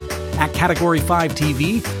At Category5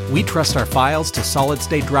 TV, we trust our files to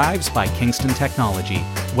solid-state drives by Kingston Technology.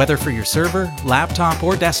 Whether for your server, laptop,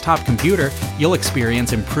 or desktop computer, you'll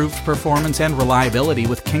experience improved performance and reliability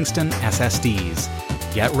with Kingston SSDs.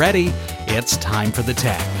 Get ready, it's time for the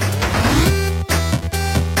tech.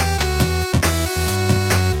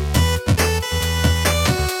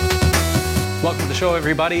 Welcome to the show,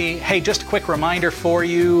 everybody. Hey, just a quick reminder for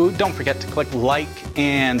you. Don't forget to click like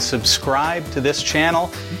and subscribe to this channel.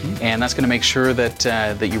 And that's going to make sure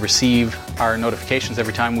that you receive our notifications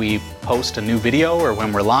every time we post a new video or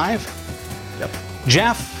when we're live. Yep.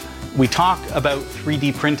 Jeff, we talk about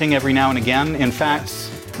 3D printing every now and again. In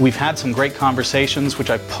fact, we've had some great conversations,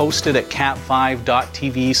 which I posted at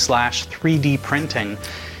cat5.tv/3D printing.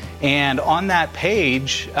 And on that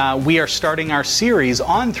page, we are starting our series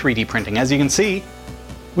on 3D printing. As you can see,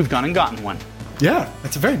 we've gone and gotten one. Yeah,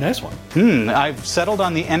 it's a very nice one. I've settled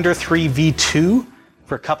on the Ender 3 V2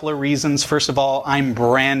 for a couple of reasons. First of all, I'm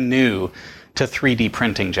brand new to 3D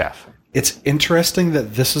printing, Jeff. It's interesting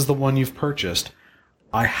that this is the one you've purchased.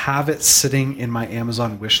 I have it sitting in my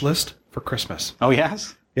Amazon wish list for Christmas. Oh,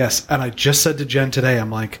 yes? Yes, and I just said to Jen today,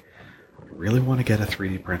 I'm like, I really want to get a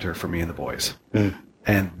 3D printer for me and the boys.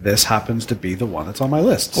 And this happens to be the one that's on my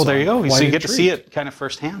list. Well, there you go. So you get to see it kind of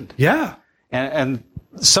firsthand. Yeah. And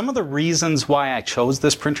some of the reasons why I chose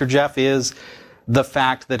this printer, Jeff, is the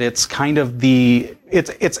fact that it's kind of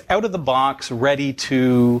it's out of the box, ready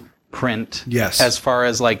to print. Yes. As far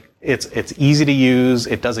as like, it's easy to use,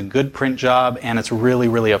 it does a good print job, and it's really,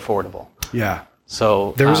 really affordable. Yeah.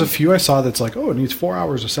 So there was a few I saw that's like, oh, it needs 4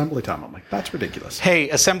 hours assembly time. I'm like, that's ridiculous. Hey,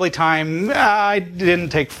 assembly time, I didn't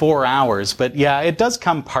take 4 hours, but yeah, it does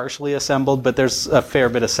come partially assembled, but there's a fair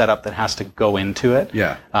bit of setup that has to go into it.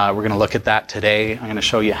 Yeah. We're going to look at that today. I'm going to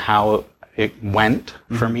show you how it went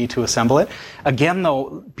for me to assemble it. Again,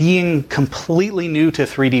 though, being completely new to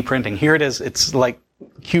 3D printing, here it is. It's like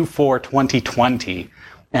Q4 2020,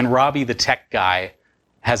 and Robbie, the tech guy,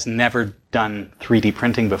 has never done 3D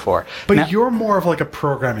printing before. But now, you're more of like a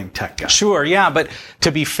programming tech guy. Sure, yeah, but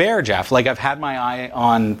to be fair, Jeff, like I've had my eye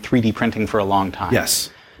on 3D printing for a long time.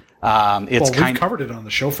 Yes. We've covered it on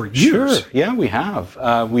the show for years. Sure, yeah, we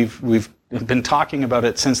have. We've been talking about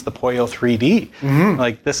it since the Poyo 3D.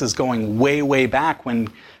 Like this is going way, way back when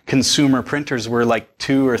consumer printers were like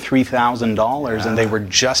 $2,000 or $3,000 and they were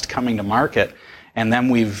just coming to market. And then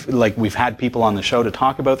we've had people on the show to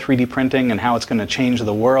talk about 3D printing and how it's going to change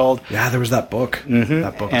the world. Yeah, there was that book.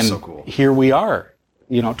 That book is so cool. Here we are,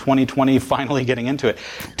 2020, finally getting into it.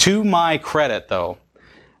 To my credit, though,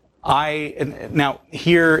 now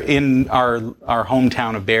here in our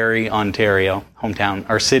hometown of Barrie, Ontario,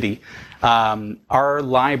 our city, our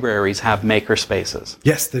libraries have maker spaces.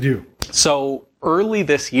 Yes, they do. So early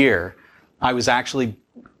this year, I was actually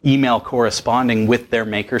email corresponding with their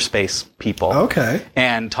makerspace people. Okay.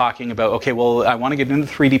 And talking about, okay, well, I want to get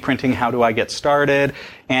into 3D printing. How do I get started?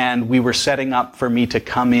 And we were setting up for me to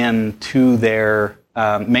come in to their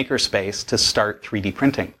makerspace to start 3D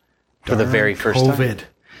printing for the very first time. COVID.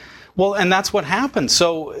 Well, and that's what happened.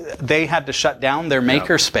 So they had to shut down their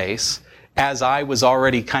makerspace as I was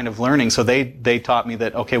already kind of learning. So they taught me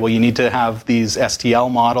that, okay, well, you need to have these STL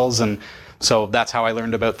models, and so that's how I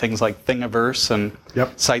learned about things like Thingiverse and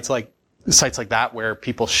sites like that where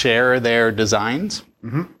people share their designs.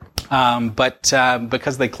 But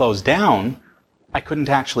because they closed down, I couldn't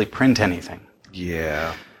actually print anything.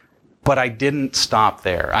 Yeah. But I didn't stop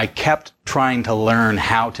there. I kept trying to learn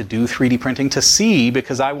how to do 3D printing to see,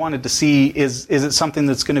 because I wanted to see, is it something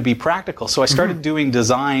that's going to be practical? So I started doing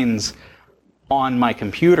designs on my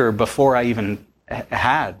computer before I even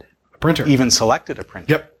had a printer, even selected a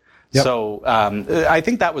printer. Yep. So I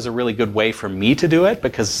think that was a really good way for me to do it,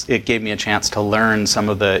 because it gave me a chance to learn some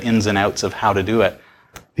of the ins and outs of how to do it.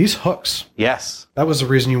 These hooks. Yes. That was the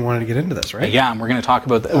reason you wanted to get into this, right? Yeah, and we're going to talk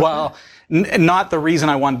about that. Well, not the reason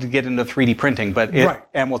I wanted to get into 3D printing, but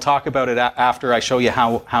and we'll talk about it after I show you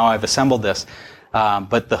how I've assembled this.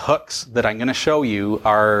 But the hooks that I'm going to show you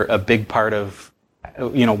are a big part of,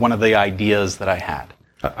 one of the ideas that I had.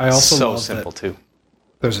 I also so love simple too.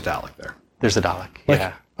 There's a Dalek there. There's a Dalek.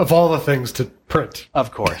 Yeah. Of all the things to print.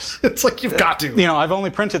 Of course. It's like you've got to. I've only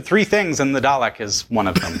printed 3 things, and the Dalek is one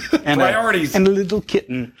of them. And priorities. And a little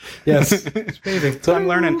kitten. Yes. It's baby. So I'm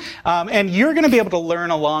learning. And you're going to be able to learn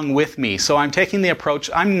along with me. So I'm taking the approach,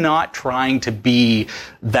 I'm not trying to be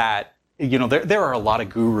that, there are a lot of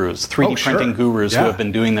gurus, 3D printing gurus who have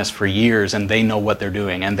been doing this for years, and they know what they're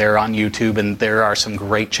doing. And they're on YouTube, and there are some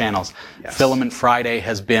great channels. Yes. Filament Friday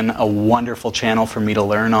has been a wonderful channel for me to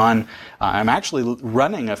learn on. I'm actually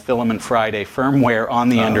running a Filament Friday firmware on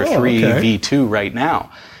the Ender 3 V2 right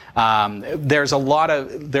now. There are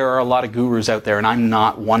a lot of gurus out there, and I'm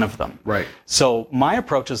not one of them. Right. So my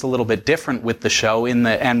approach is a little bit different with the show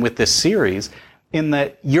and with this series, in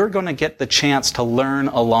that you're going to get the chance to learn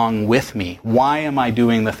along with me. Why am I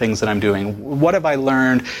doing the things that I'm doing? What have I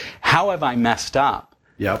learned? How have I messed up?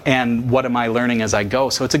 Yep. And what am I learning as I go?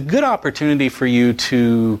 So it's a good opportunity for you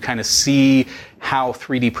to kind of see how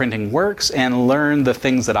 3D printing works and learn the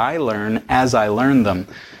things that I learn as I learn them.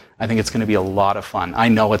 I think it's going to be a lot of fun. I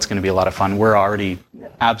know it's going to be a lot of fun. We're already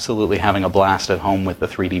absolutely having a blast at home with the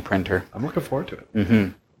 3D printer. I'm looking forward to it.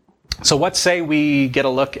 Mm-hmm. So let's say we get a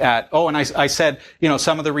look at, and I said,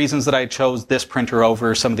 some of the reasons that I chose this printer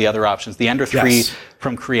over some of the other options. The Ender 3 Yes.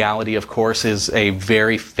 from Creality, of course, is a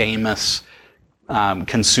very famous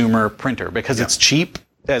consumer printer because it's cheap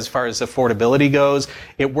as far as affordability goes.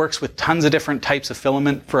 It works with tons of different types of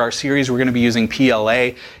filament. For our series, we're going to be using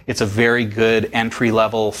PLA. It's a very good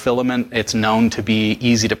entry-level filament. It's known to be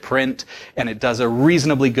easy to print, and it does a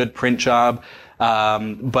reasonably good print job.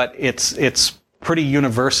 But it's pretty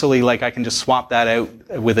universally, like I can just swap that out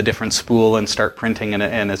with a different spool and start printing,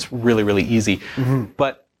 and it's really, really easy. Mm-hmm.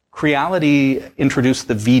 But Creality introduced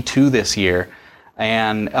the V2 this year,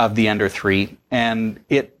 and of the Ender 3, and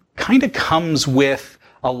it kind of comes with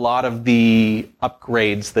a lot of the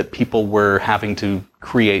upgrades that people were having to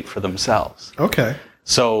create for themselves. Okay.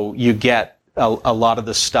 So you get a lot of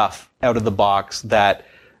the stuff out of the box that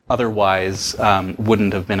otherwise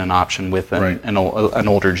wouldn't have been an option with an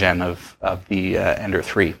older gen of the Ender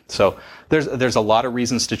 3. So there's a lot of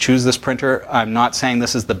reasons to choose this printer. I'm not saying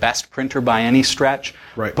this is the best printer by any stretch,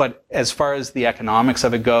 but as far as the economics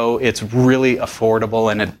of it go, it's really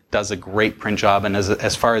affordable and it does a great print job. And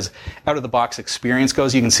as far as out-of-the-box experience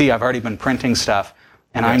goes, you can see I've already been printing stuff,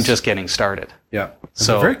 and I'm just getting started. Yeah.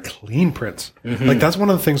 So they're very clean prints. Mm-hmm. Like, that's one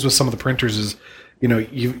of the things with some of the printers is,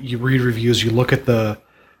 you read reviews, you look at the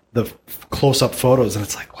close-up photos, and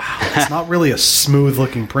it's like, wow, it's not really a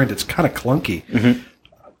smooth-looking print. It's kind of clunky. Mm-hmm.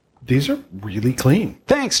 These are really clean.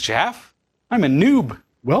 Thanks, Jeff. I'm a noob.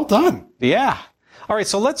 Well done. Yeah. All right,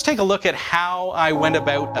 so let's take a look at how I went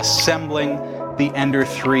about assembling the Ender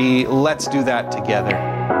 3. Let's do that together.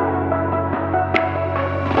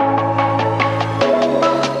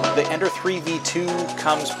 The Ender 3 V2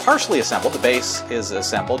 comes partially assembled. The base is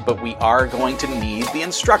assembled, but we are going to need the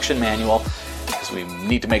instruction manual, because we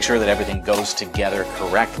need to make sure that everything goes together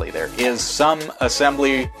correctly. There is some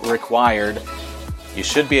assembly required. You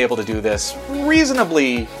should be able to do this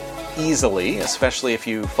reasonably easily, especially if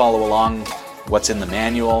you follow along what's in the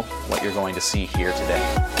manual, what you're going to see here today.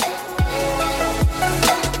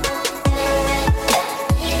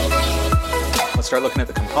 Let's start looking at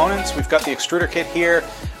the components. We've got the extruder kit here.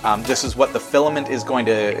 This is what the filament is going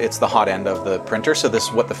to, it's the hot end of the printer, so this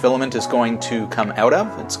is what the filament is going to come out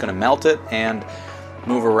of. It's going to melt it and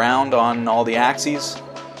move around on all the axes.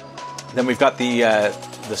 Then we've got the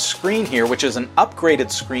screen here, which is an upgraded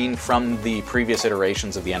screen from the previous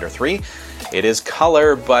iterations of the Ender 3. It is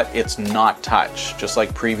color, but it's not touch. Just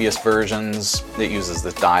like previous versions, it uses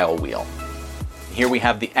the dial wheel. Here we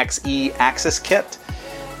have the XE axis kit,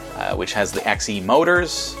 which has the XE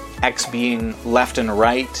motors, X being left and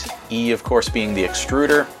right, E of course being the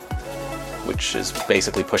extruder, which is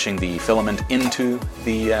basically pushing the filament into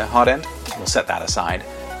the hot end. We'll set that aside.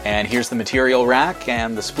 And here's the material rack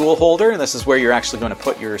and the spool holder. This is where you're actually going to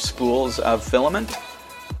put your spools of filament.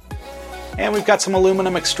 And we've got some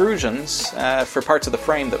aluminum extrusions for parts of the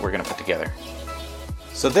frame that we're going to put together.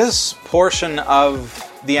 So this portion of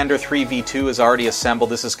the Ender 3 V2 is already assembled.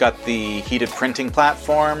 This has got the heated printing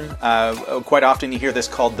platform. Quite often you hear this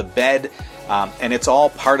called the bed, and it's all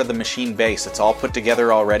part of the machine base. It's all put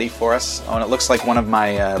together already for us. Oh, and it looks like one of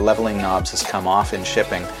my leveling knobs has come off in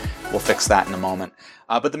shipping. We'll fix that in a moment.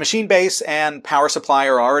 But the machine base and power supply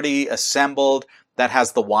are already assembled. That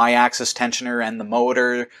has the Y-axis tensioner and the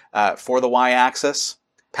motor for the Y-axis.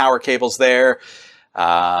 Power cables there.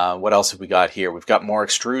 What else have we got here? We've got more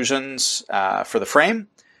extrusions for the frame.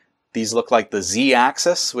 These look like the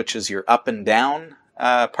Z-axis, which is your up and down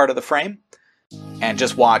part of the frame. And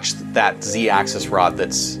just watch that Z-axis rod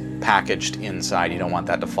that's packaged inside. You don't want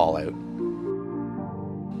that to fall out.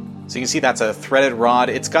 So you can see that's a threaded rod.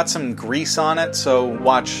 It's got some grease on it, so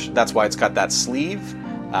watch. That's why it's got that sleeve.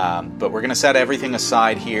 But we're going to set everything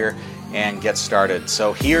aside here and get started.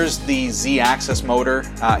 So here's the Z-axis motor.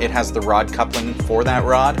 It has the rod coupling for that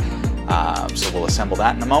rod. So we'll assemble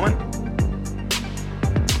that in a moment.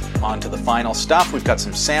 On to the final stuff. We've got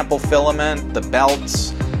some sample filament, the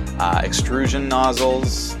belts, extrusion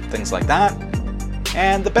nozzles, things like that.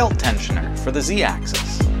 And the belt tensioner for the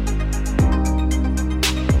Z-axis.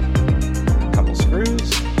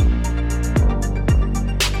 Screws.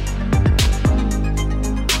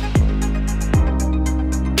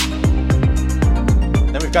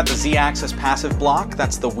 we've got the Z-axis passive block.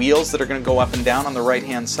 That's the wheels that are going to go up and down on the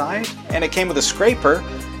right-hand side. And it came with a scraper,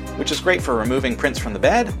 which is great for removing prints from the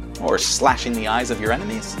bed or slashing the eyes of your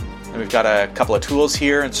enemies. And we've got a couple of tools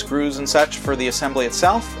here and screws and such for the assembly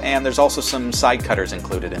itself. And there's also some side cutters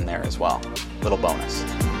included in there as well. Little bonus.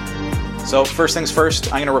 So first things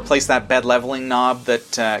first, I'm going to replace that bed leveling knob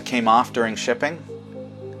that came off during shipping.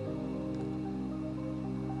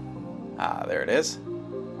 There it is.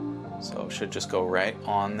 So it should just go right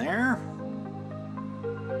on there.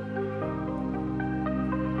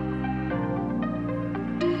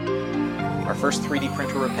 Our first 3D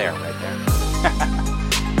printer repair right there.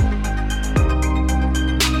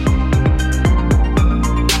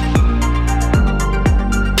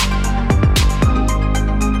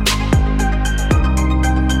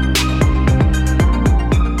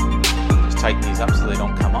 Tighten these up so they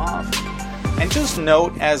don't come off. And just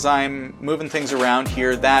note, as I'm moving things around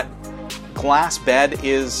here, that glass bed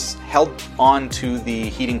is held onto the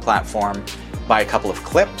heating platform by a couple of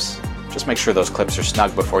clips. Just make sure those clips are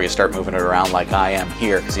snug before you start moving it around like I am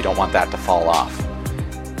here, because you don't want that to fall off.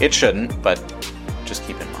 It shouldn't, but just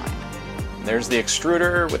keep in mind. There's the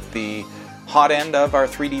extruder with the hot end of our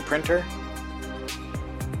 3D printer.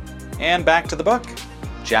 And back to the book.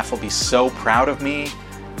 Jeff will be so proud of me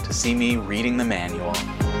to see me reading the manual.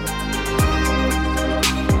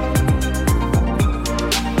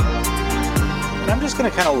 And I'm just going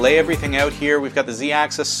to kind of lay everything out here. We've got the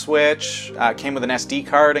Z-axis switch, came with an SD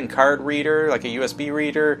card and card reader, like a USB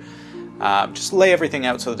reader. Just lay everything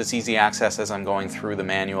out so that it's easy access as I'm going through the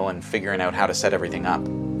manual and figuring out how to set everything up.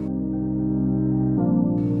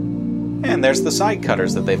 And there's the side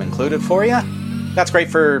cutters that they've included for you. That's great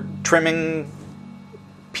for trimming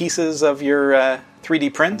pieces of your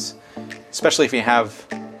 3D prints, especially if you have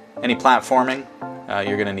any platforming,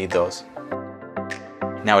 you're going to need those.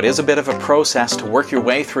 Now it is a bit of a process to work your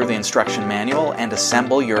way through the instruction manual and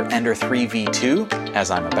assemble your Ender 3 V2,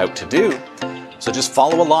 as I'm about to do. So just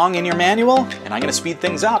follow along in your manual, and I'm going to speed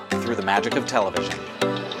things up through the magic of television.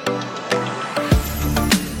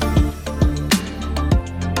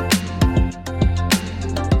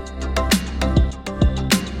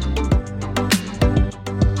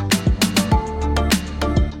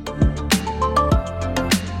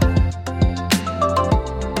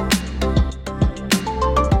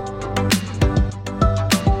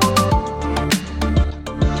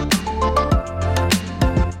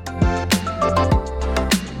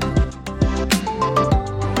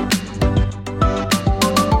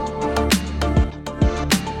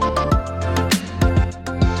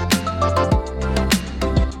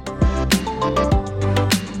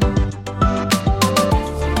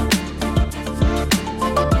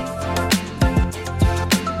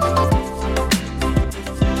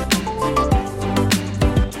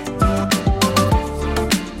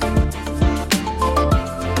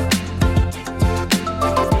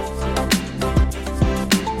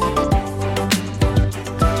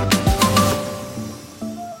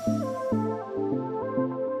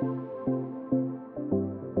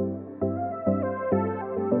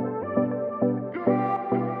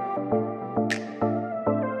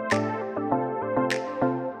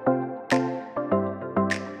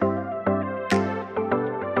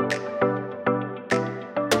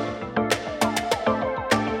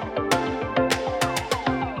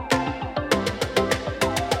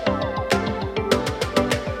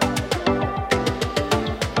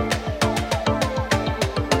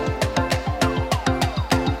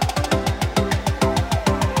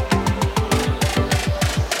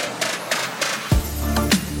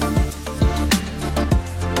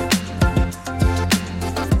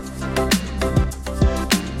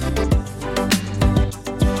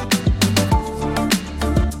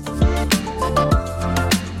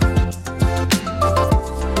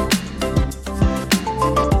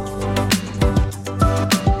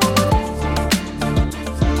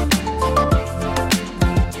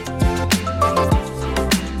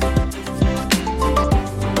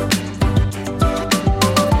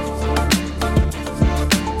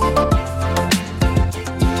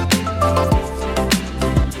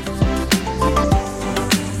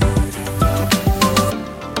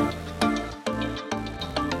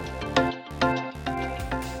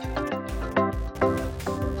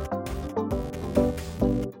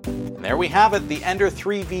 There we have it. The Ender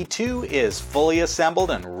 3 V2 is fully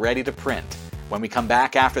assembled and ready to print. When we come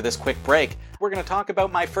back after this quick break, we're going to talk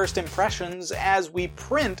about my first impressions as we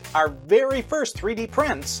print our very first 3D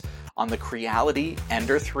prints on the Creality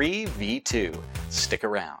Ender 3 V2. Stick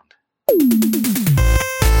around.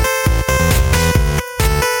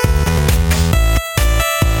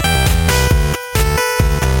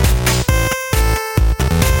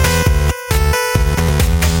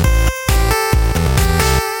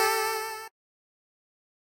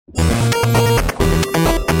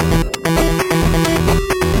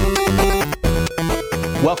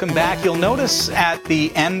 Welcome back. You'll notice at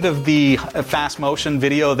the end of the fast motion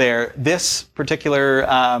video there, this particular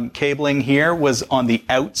cabling here was on the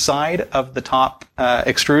outside of the top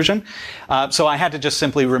extrusion. So I had to just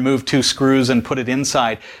simply remove 2 screws and put it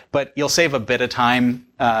inside. But you'll save a bit of time,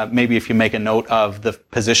 maybe if you make a note of the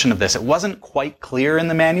position of this. It wasn't quite clear in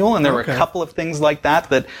the manual, and there were a couple of things like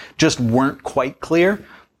that just weren't quite clear,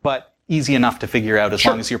 but easy enough to figure out as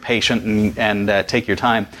long as you're patient and take your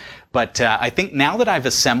time. But I think now that I've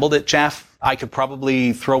assembled it, Jeff, I could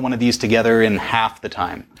probably throw one of these together in half the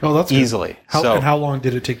time. Oh, that's easily. And how long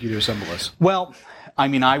did it take you to assemble this? Well, I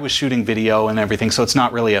mean, I was shooting video and everything, so it's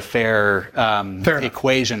not really a fair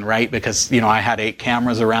equation, right? Because, I had 8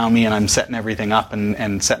 cameras around me and I'm setting everything up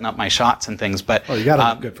and setting up my shots and things. But you got to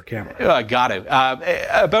look good for camera. I got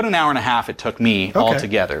to. About an hour and a half it took me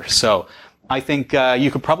altogether. So I think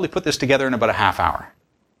you could probably put this together in about a half hour,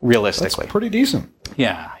 realistically. That's pretty decent.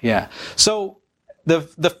 Yeah. So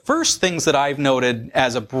the first things that I've noted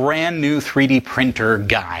as a brand new 3D printer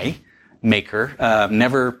maker,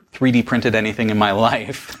 never 3D printed anything in my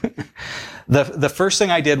life. The first thing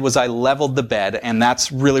I did was I leveled the bed, and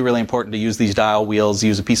that's really, really important to use these dial wheels,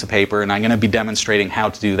 use a piece of paper, and I'm going to be demonstrating how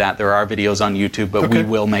to do that. There are videos on YouTube, but we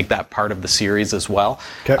will make that part of the series as well.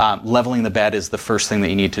 Okay. Leveling the bed is the first thing that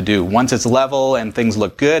you need to do. Once it's level and things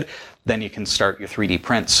look good, then you can start your 3D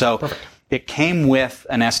print. So it came with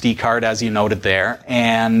an SD card, as you noted there,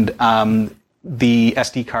 and the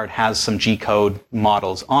SD card has some G-code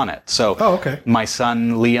models on it. So my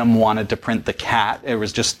son Liam wanted to print the cat. It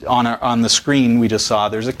was just on the screen we just saw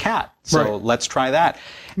there's a cat. So let's try that.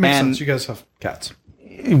 Makes sense. You guys have cats.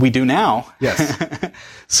 We do now. Yes.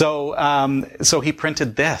 So he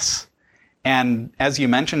printed this. And as you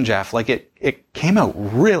mentioned, Jeff, it came out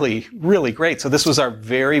really, really great. So this was our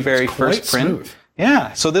very, very first print. Smooth.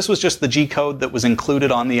 Yeah. So this was just the G-code that was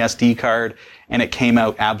included on the SD card, and it came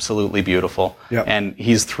out absolutely beautiful. Yep. And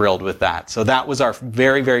he's thrilled with that. So that was our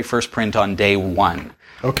very, very first print on day 1.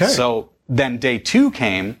 Okay. So then day 2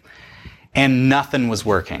 came, and nothing was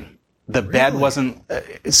working. The bed wasn't,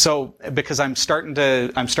 because I'm starting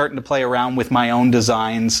to play around with my own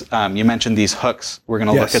designs. You mentioned these hooks. We're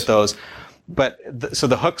going to look at those. But so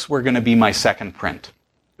the hooks were going to be my second print.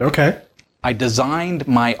 Okay. I designed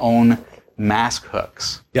my own mask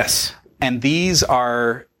hooks. Yes. And these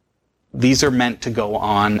are meant to go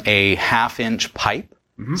on a 1/2-inch pipe.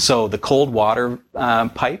 Mm-hmm. So the cold water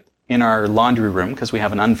pipe in our laundry room, because we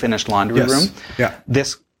have an unfinished laundry room. Yeah.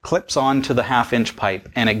 This clips onto the 1/2-inch pipe,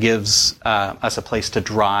 and it gives us a place to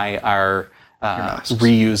dry our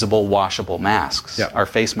reusable, washable masks, our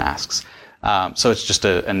face masks. So it's just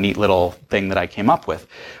a neat little thing that I came up with.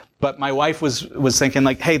 But my wife was thinking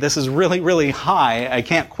hey, this is really, really high. I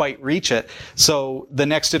can't quite reach it. So the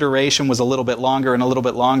next iteration was a little bit longer and a little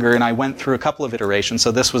bit longer, and I went through a couple of iterations.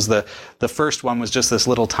 So this was the first one was just this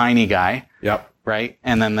little tiny guy. Yep. Right?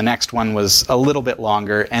 And then the next one was a little bit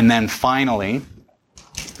longer, and then finally,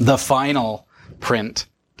 the final print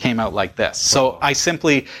came out like this. So I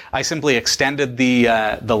simply extended the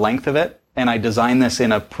length of it. And I designed this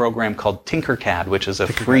in a program called Tinkercad, which is it's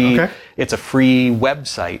a free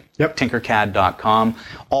website, tinkercad.com.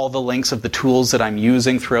 All the links of the tools that I'm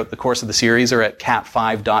using throughout the course of the series are at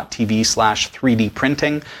cat5.tv/3D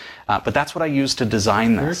printing. But that's what I used to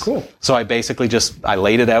design this. Very cool. So I basically I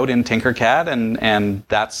laid it out in Tinkercad, and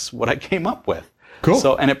that's what I came up with. Cool.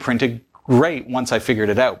 So, and it printed great once I figured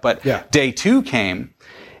it out. But day 2 came,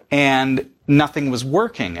 and nothing was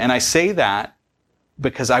working. And I say that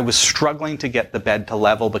because I was struggling to get the bed to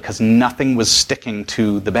level because nothing was sticking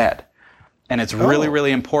to the bed. And it's really,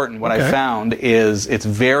 really important. What I found is it's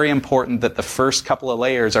very important that the first couple of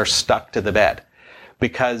layers are stuck to the bed.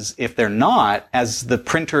 Because if they're not, as the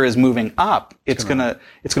printer is moving up, it's gonna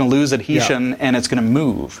lose adhesion and it's gonna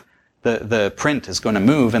move. The print is gonna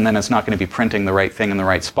move, and then it's not gonna be printing the right thing in the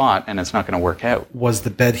right spot, and it's not gonna work out. Was the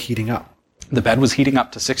bed heating up? The bed was heating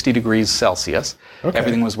up to 60 degrees Celsius. Okay.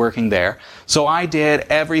 Everything was working there. So I did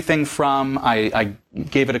everything from, I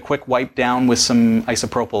gave it a quick wipe down with some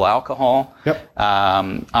isopropyl alcohol. Yep.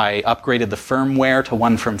 I upgraded the firmware to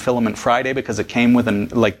one from Filament Friday because it came with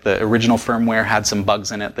the original firmware had some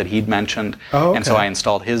bugs in it that he'd mentioned. Oh, okay. And so I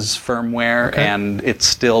installed his firmware, and it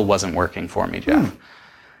still wasn't working for me, Jeff.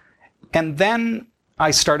 And then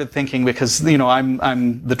I started thinking, because,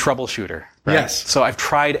 I'm the troubleshooter. Right? Yes. So I've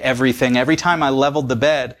tried everything. Every time I leveled the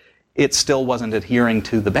bed, it still wasn't adhering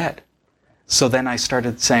to the bed. So then I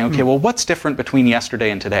started saying, okay, well, what's different between yesterday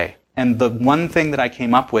and today? And the one thing that I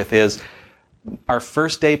came up with is our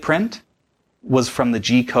first day print was from the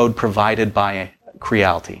G-code provided by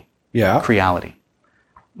Creality. Yeah. Creality.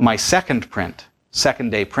 My second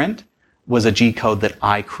day print, was a G-code that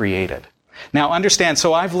I created. Now understand,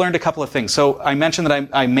 so I've learned a couple of things. So I mentioned that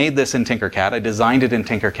I made this in Tinkercad, I designed it in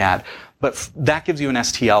Tinkercad, but that gives you an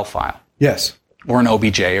STL file. Yes. Or an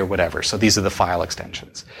OBJ or whatever. So these are the file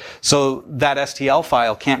extensions. So that STL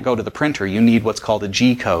file can't go to the printer. You need what's called a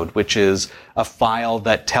G-code, which is a file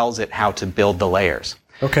that tells it how to build the layers.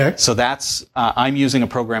 Okay. So that's, I'm using a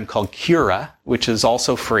program called Cura, which is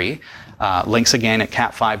also free. Links again at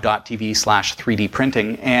cat5.tv/3D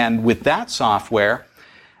printing. And with that software,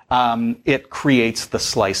 it creates the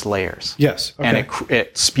slice layers. Yes. Okay. And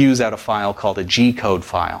it spews out a file called a G-code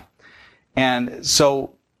file. And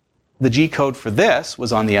so the G-code for this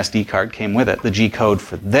was on the SD card, came with it. The G-code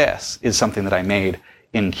for this is something that I made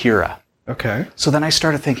in Cura. Okay. So then I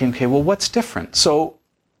started thinking, okay, well, what's different? So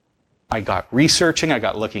I got researching, I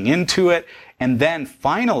got looking into it, and then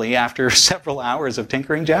finally, after several hours of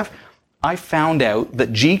tinkering, Jeff, I found out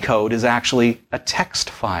that G-code is actually a text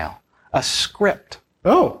file, a script.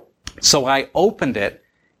 Oh. So I opened it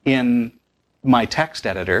in my text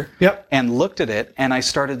editor and looked at it, and I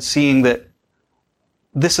started seeing that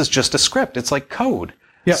this is just a script. It's like code.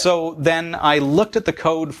 Yep. So then I looked at the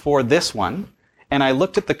code for this one, and I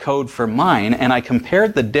looked at the code for mine, and I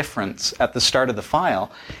compared the difference at the start of the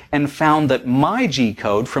file, and found that my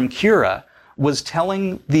G-code from Cura was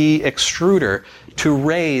telling the extruder to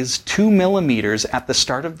raise 2 millimeters at the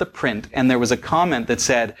start of the print, and there was a comment that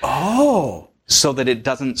said, "Oh, so that it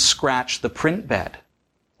doesn't scratch the print bed."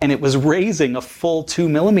 And it was raising a full 2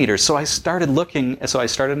 millimeters. So I started looking, so I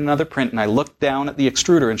started another print, and I looked down at the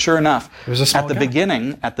extruder, and sure enough, at the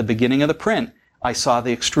beginning of the print, I saw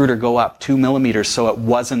the extruder go up 2 millimeters, so it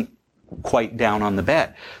wasn't quite down on the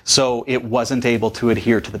bed. So it wasn't able to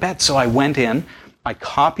adhere to the bed. So I went in, I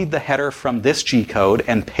copied the header from this G-code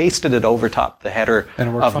and pasted it over top the header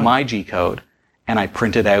of my G-code, and I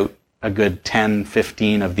printed out a good 10,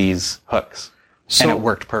 15 of these hooks. And it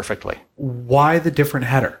worked perfectly. Why the different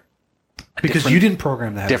header? Because you didn't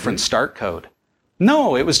program the header. Different start code.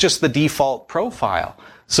 No, it was just the default profile.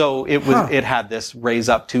 So it was, it had this raise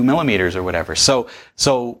up 2 millimeters or whatever. So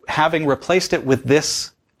having replaced it with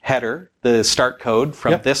this header, the start code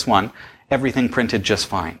from this one, everything printed just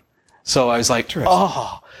fine. So I was like,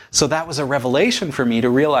 oh, so that was a revelation for me to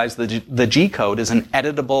realize that the G code is an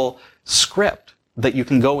editable script that you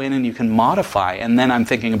can go in and you can modify. And then I'm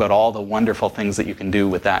thinking about all the wonderful things that you can do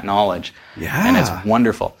with that knowledge. Yeah. And it's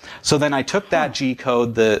wonderful. So then I took that G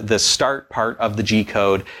code, the start part of the G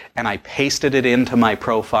code, and I pasted it into my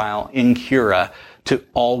profile in Cura to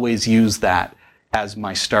always use that as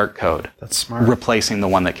my start code. That's smart. Replacing the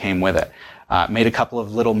one that came with it. Made a couple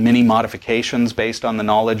of little mini modifications based on the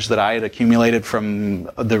knowledge that I had accumulated from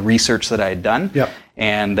the research that I had done. Yep.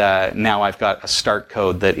 And now I've got a start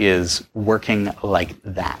code that is working like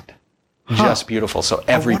that. Just beautiful. So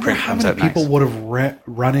every print comes out nice. People would have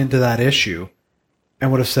run into that issue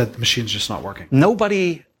and would have said the machine's just not working.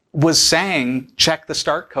 Nobody was saying, check the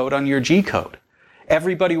start code on your G code.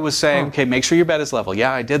 Everybody was saying, okay, make sure your bed is level.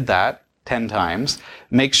 Yeah, I did that 10 times.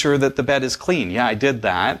 Make sure that the bed is clean. Yeah, I did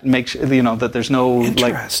that. Make sure, that there's no,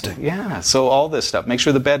 Interesting. So all this stuff. Make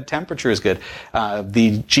sure the bed temperature is good.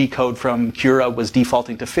 The G code from Cura was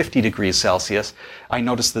defaulting to 50 degrees Celsius. I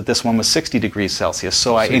noticed that this one was 60 degrees Celsius,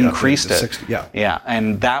 so I increased it. 60, yeah,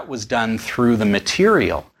 and that was done through the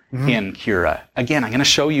material in Cura. Again, I'm going to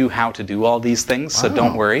show you how to do all these things, so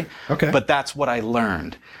don't worry. Okay. But that's what I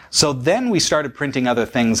learned. So then we started printing other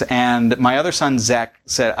things, and my other son, Zach,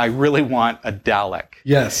 said, I really want a Dalek.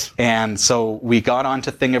 Yes. And so we got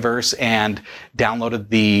onto Thingiverse and downloaded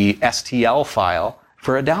the STL file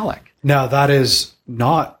for a Dalek. Now, that is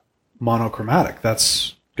not monochromatic.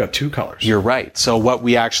 That's got 2 colors. You're right. So what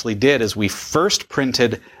we actually did is we first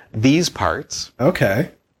printed these parts.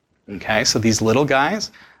 Okay. Okay, so these little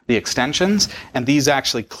guys, the extensions, and these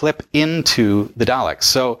actually clip into the Dalek.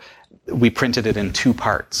 So we printed it in 2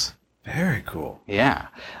 parts. Very cool. Yeah.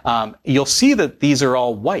 You'll see that these are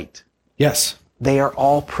all white. Yes. They are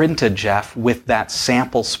all printed, Jeff, with that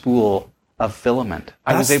sample spool of filament.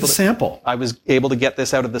 That's the sample. I was able to get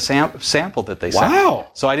this out of the sample that they sent. Wow.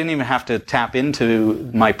 So I didn't even have to tap into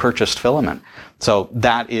my purchased filament. So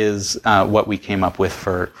that is what we came up with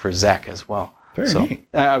for Zek as well. Very neat.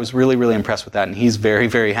 I was really, really impressed with that, and he's very,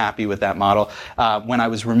 very happy with that model. When I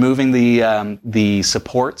was removing the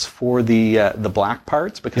supports for the black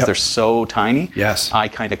parts, because they're so tiny, I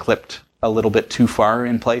kind of clipped a little bit too far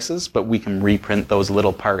in places, but we can reprint those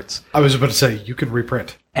little parts. I was about to say, you can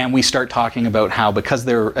reprint. And we start talking about how, because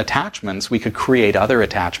they're attachments, we could create other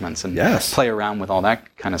attachments and play around with all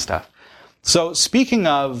that kind of stuff. So speaking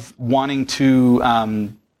of wanting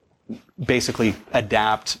to basically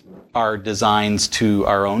adapt our designs to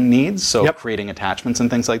our own needs, so Yep. creating attachments and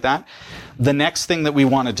things like that. The next thing that we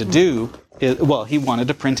wanted to do is, well, he wanted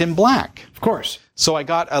to print in black. Of course. So I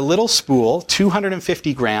got a little spool,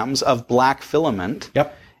 250 grams of black filament.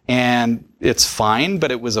 Yep. And it's fine,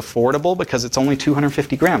 but it was affordable because it's only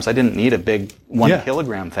 250 grams. I didn't need a big 1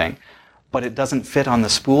 kilogram thing. But it doesn't fit on the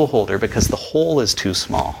spool holder because the hole is too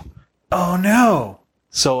small. Oh, no.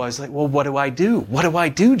 So I was like, well, what do I do? What do I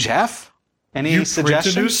do, Jeff? Any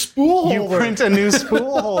suggestions? Print a new spool holder. You print a new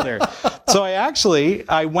spool holder. So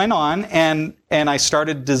I went on and I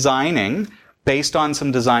started designing based on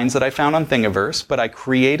some designs that I found on Thingiverse, but I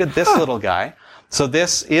created this little guy. So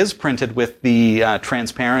this is printed with the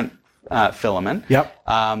transparent filament.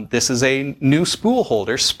 Yep. This is a new spool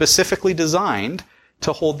holder specifically designed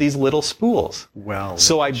to hold these little spools. Well,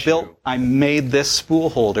 so I made this spool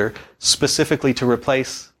holder specifically to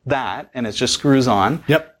replace that, and it just screws on.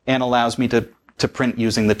 Yep. And allows me to print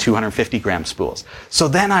using the 250 gram spools. So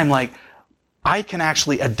then I'm like, I can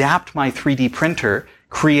actually adapt my 3D printer,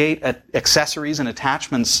 create accessories and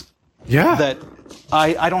attachments that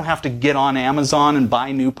I don't have to get on Amazon and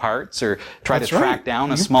buy new parts or try to track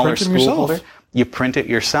down a smaller spool holder. You print it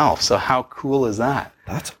yourself. So how cool is that?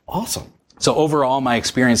 That's awesome. So overall, my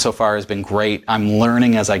experience so far has been great. I'm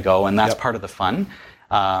learning as I go, and that's part of the fun.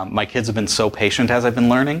 My kids have been so patient as I've been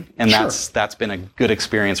learning, and that's been a good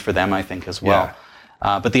experience for them, I think, as well.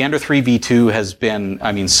 Yeah. But the Ender 3 V2 has been,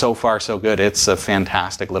 I mean, so far so good. It's a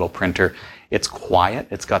fantastic little printer. It's quiet.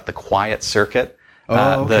 It's got the quiet circuit.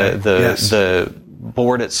 The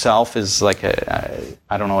board itself is like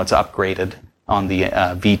I don't know, it's upgraded on the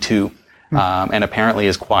V2. And apparently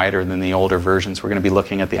is quieter than the older versions. We're going to be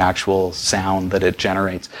looking at the actual sound that it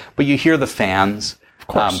generates. But you hear the fans. Of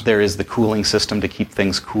course. There is the cooling system to keep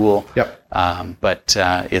things cool. Yep. But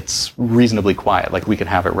it's reasonably quiet. Like we could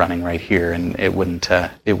have it running right here, and it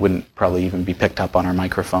wouldn't probably even be picked up on our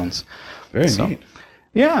microphones. Very neat.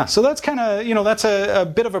 Yeah, so that's kind of, that's a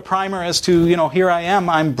bit of a primer as to, here I am.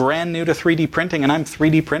 I'm brand new to 3D printing, and I'm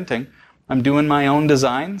 3D printing. I'm doing my own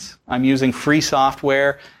designs. I'm using free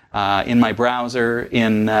software. In my browser,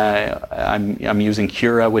 I'm using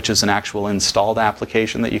Cura, which is an actual installed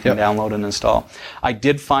application that you can download and install. I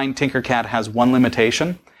did find Tinkercad has one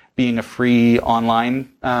limitation, being a free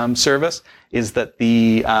online service, is that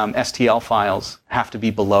the STL files have to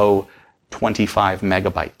be below 25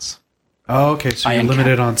 megabytes. Oh, okay, so you're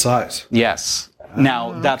limited on size. Yes.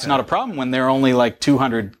 Now, that's not a problem when they're only like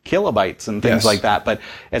 200 kilobytes and things like that. But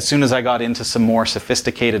as soon as I got into some more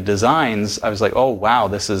sophisticated designs, I was like, oh, wow,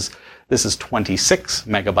 this is 26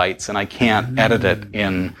 megabytes, and I can't edit it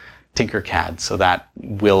in Tinkercad. So that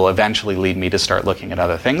will eventually lead me to start looking at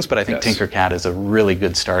other things. But I think Tinkercad is a really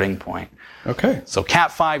good starting point. Okay. So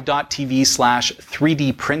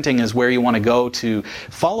cat5.tv/3D printing is where you want to go to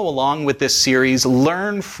follow along with this series,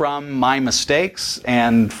 learn from my mistakes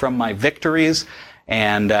and from my victories.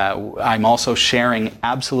 And I'm also sharing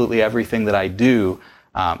absolutely everything that I do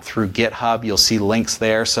through GitHub. You'll see links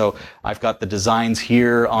there. So I've got the designs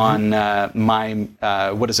here on my,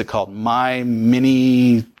 what is it called? Is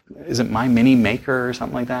it My Mini Maker or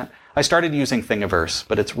something like that? I started using Thingiverse,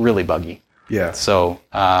 but it's really buggy. Yeah. So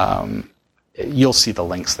you'll see the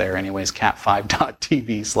links there anyways,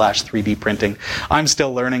 cat5.tv/3D printing. I'm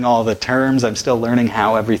still learning all the terms. I'm still learning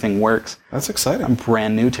how everything works. That's exciting. I'm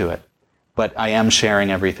brand new to it. But I am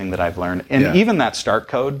sharing everything that I've learned. And even that start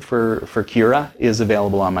code for Cura is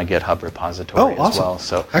available on my GitHub repository as well.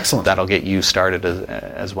 So excellent. That'll get you started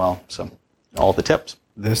as well. So all the tips.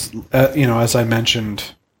 This, as I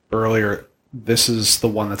mentioned earlier, this is the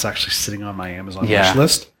one that's actually sitting on my Amazon wish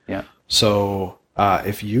list. Yeah. So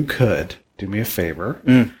if you could do me a favor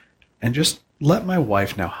and just let my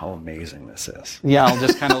wife know how amazing this is. Yeah, I'll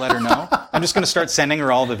just kind of let her know. I'm just going to start sending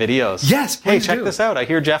her all the videos. Yes, hey, check this out. I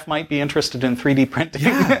hear Jeff might be interested in 3D printing.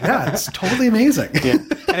 Yeah, it's totally amazing.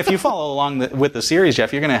 And if you follow along with the series,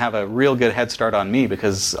 Jeff, you're going to have a real good head start on me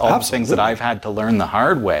because all the things that I've had to learn the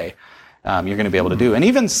hard way, you're going to be able to do. And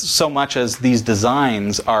even so much as these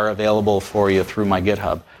designs are available for you through my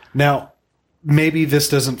GitHub. Now, maybe this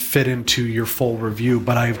doesn't fit into your full review,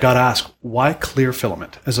 but I've got to ask, why clear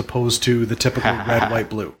filament as opposed to the typical red,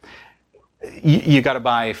 white, blue? You got to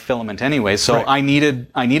buy filament anyway. So I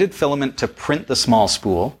needed filament to print the small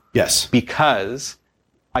spool. Yes. Because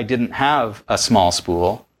I didn't have a small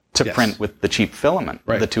spool to print with the cheap filament,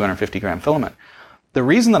 the 250 gram filament. The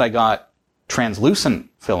reason that I got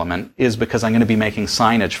translucent filament is because I'm going to be making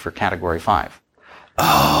signage for Category 5.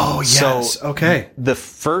 Oh, yes. So okay. The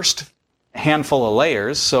first handful of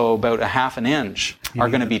layers, so about a half an inch, are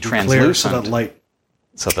going to be translucent.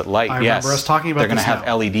 So that light. I remember us talking about they're going to this have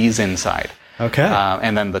now. LEDs inside. Okay.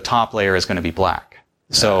 And then the top layer is going to be black.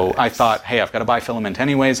 So nice. I thought, hey, I've got to buy filament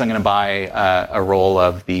anyways. I'm going to buy a roll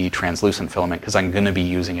of the translucent filament because I'm going to be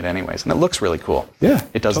using it anyways. And it looks really cool. Yeah.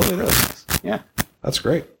 It does totally look really nice. Yeah. That's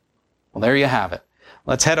great. Well, there you have it.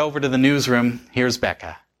 Let's head over to the newsroom. Here's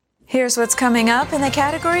Becca. Here's what's coming up in the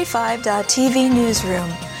Category5.tv newsroom.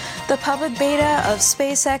 The public beta of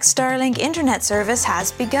SpaceX Starlink internet service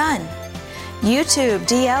has begun. YouTube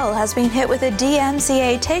DL has been hit with a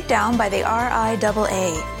DMCA takedown by the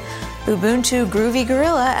RIAA. Ubuntu Groovy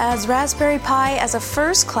Gorilla adds Raspberry Pi as a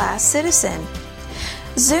first-class citizen.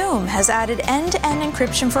 Zoom has added end-to-end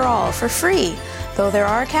encryption for all for free, though there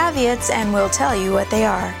are caveats and we'll tell you what they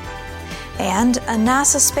are. And a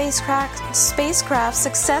NASA spacecraft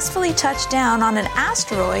successfully touched down on an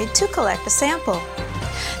asteroid to collect a sample.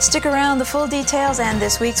 Stick around, the full details and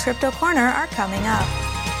this week's Crypto Corner are coming up.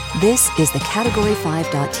 This is the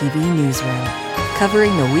Category5.tv newsroom,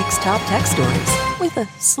 covering the week's top tech stories with a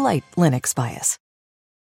slight Linux bias.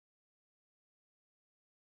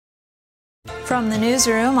 From the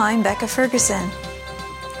newsroom, I'm Becca Ferguson.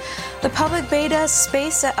 The public beta of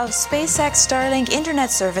SpaceX Starlink internet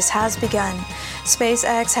service has begun.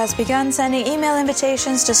 SpaceX has begun sending email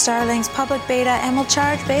invitations to Starlink's public beta and will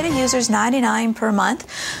charge beta users $99 per month,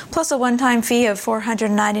 plus a one-time fee of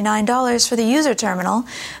 $499 for the user terminal,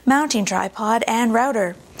 mounting tripod, and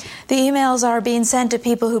router. The emails are being sent to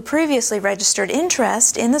people who previously registered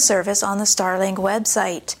interest in the service on the Starlink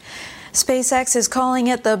website. SpaceX is calling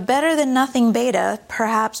it the better-than-nothing beta,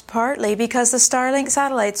 perhaps partly because the Starlink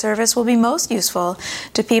satellite service will be most useful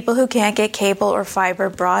to people who can't get cable or fiber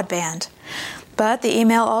broadband. But the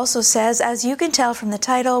email also says, as you can tell from the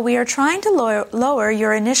title, we are trying to lower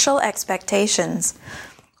your initial expectations.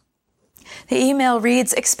 The email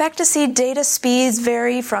reads, expect to see data speeds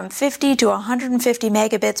vary from 50 to 150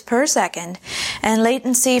 megabits per second and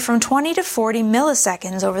latency from 20 to 40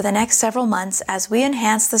 milliseconds over the next several months as we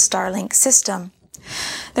enhance the Starlink system.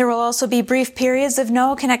 There will also be brief periods of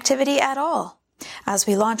no connectivity at all. As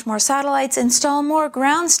we launch more satellites, install more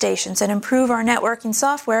ground stations, and improve our networking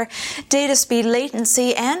software, data speed,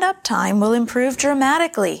 latency, and uptime will improve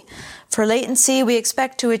dramatically. For latency, we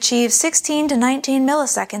expect to achieve 16 to 19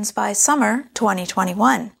 milliseconds by summer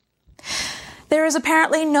 2021. There is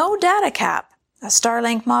apparently no data cap. A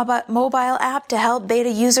Starlink mobile app to help beta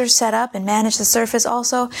users set up and manage the service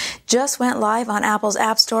also just went live on Apple's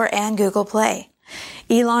App Store and Google Play.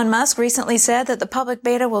 Elon Musk recently said that the public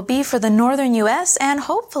beta will be for the northern U.S. and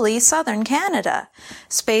hopefully southern Canada.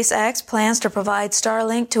 SpaceX plans to provide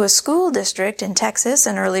Starlink to a school district in Texas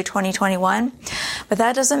in early 2021, but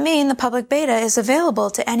that doesn't mean the public beta is available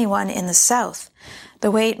to anyone in the South.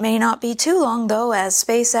 The wait may not be too long, though, as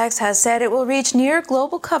SpaceX has said it will reach near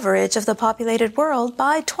global coverage of the populated world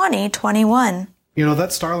by 2021. You know, that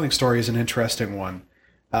Starlink story is an interesting one.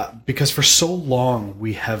 Because for so long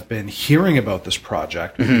we have been hearing about this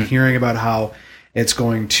project, we've been hearing about how it's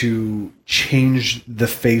going to change the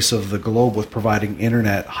face of the globe with providing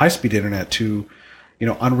internet, high-speed internet to,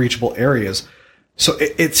 unreachable areas. So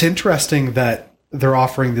it's interesting that they're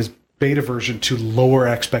offering this beta version to lower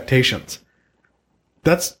expectations.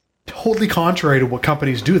 That's totally contrary to what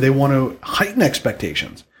companies do. They want to heighten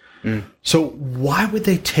expectations. So why would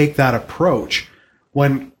they take that approach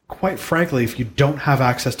when, quite frankly, if you don't have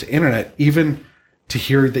access to internet, even to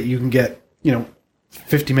hear that you can get,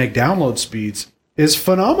 50 meg download speeds is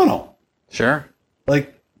phenomenal. Sure.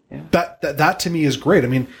 That to me is great. I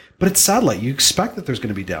mean, but it's satellite. You expect that there's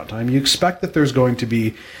going to be downtime. You expect that there's going to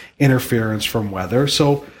be interference from weather.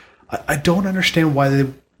 So I don't understand why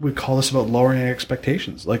they would call this about lowering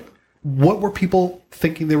expectations. What were people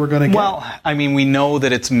thinking they were going to get? Well, I mean, we know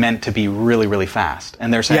that it's meant to be really, really fast.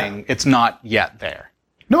 And they're saying it's not yet there.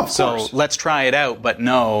 No, of course. So let's try it out, but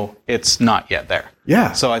no, it's not yet there.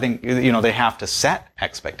 Yeah. So I think, they have to set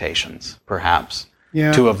expectations, perhaps,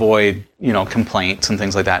 to avoid, complaints and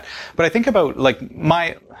things like that. But I think about,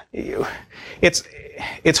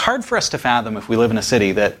 it's hard for us to fathom if we live in a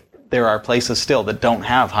city that there are places still that don't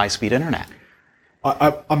have high-speed internet.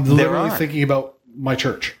 I'm literally thinking about my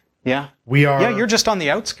church. Yeah. We are. Yeah, you're just on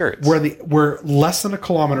the outskirts. We're less than a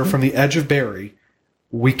kilometer from the edge of Barrie.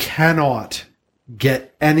 We cannot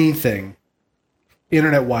get anything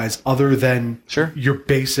internet-wise other than your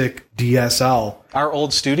basic DSL. Our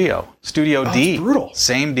old Studio D. It's brutal.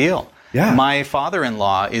 Same deal. Yeah. My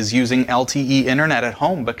father-in-law is using LTE internet at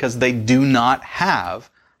home because they do not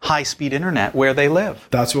have high-speed internet where they live.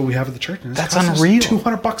 That's what we have at the church. That's unreal.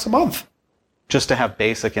 $200 a month. Just to have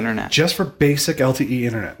basic internet. Just for basic LTE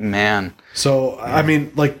internet. Man. So, I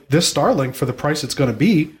mean, this Starlink, for the price it's going to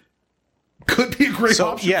be, could be a great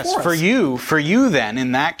option. Yes, for you then,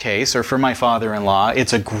 in that case, or for my father-in-law,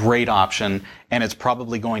 it's a great option, and it's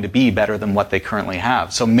probably going to be better than what they currently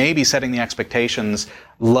have. So maybe setting the expectations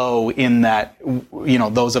low in that,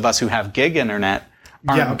 those of us who have gig internet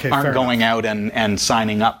aren't going out and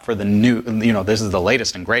signing up for the new, this is the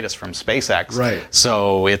latest and greatest from SpaceX. Right.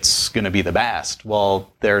 So it's going to be the best.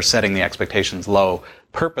 Well, they're setting the expectations low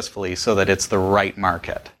purposefully so that it's the right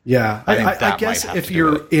market. Yeah. I guess might have if to do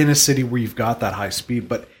you're it. in a city where you've got that high speed,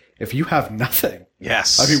 but if you have nothing,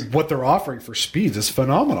 Yes. I mean, what they're offering for speeds is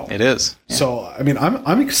phenomenal. It is. Yeah. So, I mean,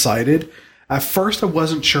 I'm excited. At first, I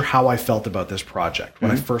wasn't sure how I felt about this project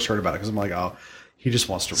when I first heard about it, because I'm like, oh, he just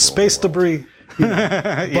wants to roll Space the world.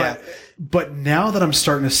 debris. But now that I'm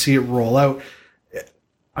starting to see it roll out,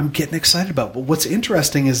 I'm getting excited about it. But what's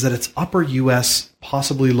interesting is that it's upper U.S.,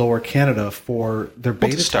 possibly lower Canada for their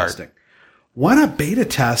beta testing. Why not beta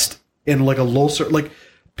test in like a low, like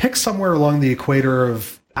pick somewhere along the equator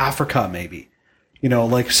of Africa, maybe,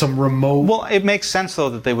 like some remote. Well, it makes sense though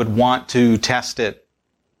that they would want to test it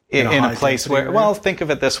in a place where, area? well, think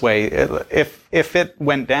of it this way. If it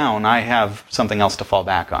went down, I have something else to fall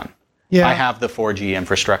back on. Yeah. I have the 4G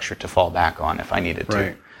infrastructure to fall back on if I needed to.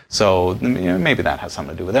 Right. So maybe that has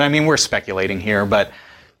something to do with it. I mean, we're speculating here, but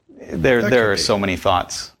there are so many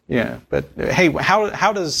thoughts. Yeah. But hey,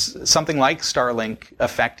 how does something like Starlink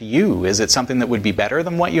affect you? Is it something that would be better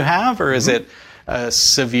than what you have, or is it a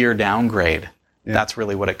severe downgrade? Yeah. That's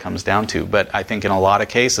really what it comes down to. But I think in a lot of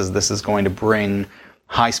cases, this is going to bring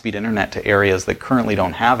high-speed internet to areas that currently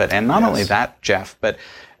don't have it. And not only that, Jeff, but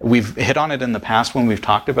we've hit on it in the past when we've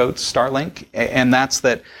talked about Starlink, and that's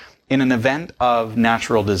that in an event of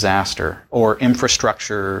natural disaster or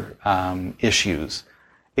infrastructure issues,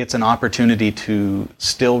 it's an opportunity to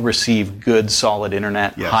still receive good, solid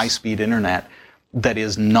internet, high-speed internet that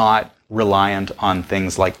is not reliant on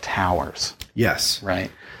things like towers. Yes. Right.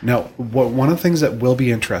 Now, one of the things that will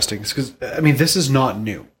be interesting is because, I mean, this is not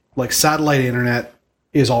new. Like, satellite internet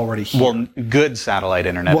is already here. Well, good satellite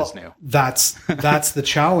internet is new. That's the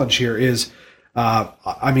challenge here is,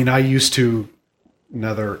 I mean, I used to,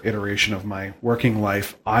 another iteration of my working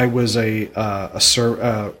life, I was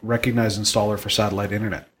a recognized installer for satellite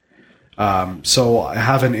internet. So I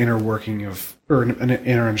have an inner working of, or an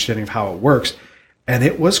inner understanding of how it works. And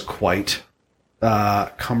it was quite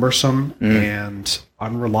cumbersome and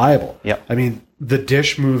unreliable. Yep. I mean, the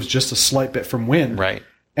dish moves just a slight bit from wind. Right.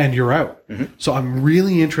 And you're out. So I'm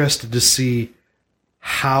really interested to see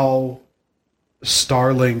how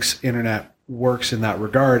Starlink's internet works in that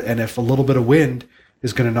regard, and if a little bit of wind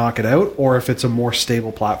is going to knock it out, or if it's a more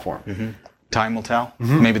stable platform. Time will tell.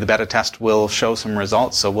 Maybe the beta test will show some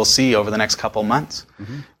results, so we'll see over the next couple months.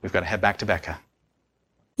 We've got to head back to Becca.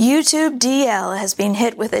 YouTube DL has been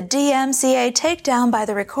hit with a DMCA takedown by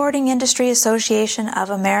the Recording Industry Association of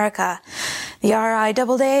America. The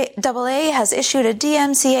RIAA has issued a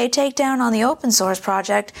DMCA takedown on the open source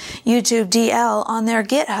project YouTube DL on their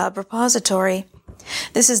GitHub repository.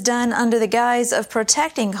 This is done under the guise of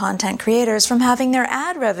protecting content creators from having their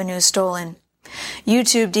ad revenue stolen.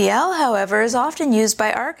 YouTube DL, however, is often used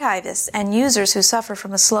by archivists and users who suffer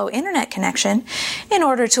from a slow internet connection in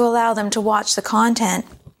order to allow them to watch the content.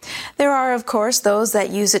 There are, of course, those that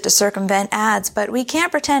use it to circumvent ads, but we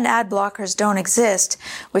can't pretend ad blockers don't exist,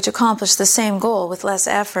 which accomplish the same goal with less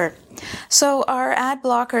effort. So are ad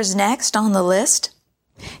blockers next on the list?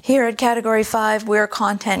 Here at Category 5, we're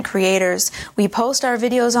content creators. We post our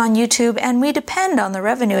videos on YouTube and we depend on the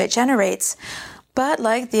revenue it generates. But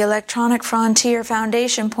like the Electronic Frontier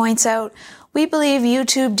Foundation points out, we believe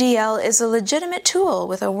YouTube DL is a legitimate tool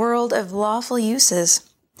with a world of lawful uses.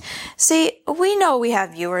 See, we know we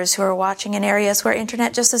have viewers who are watching in areas where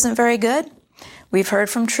internet just isn't very good. We've heard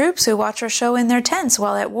from troops who watch our show in their tents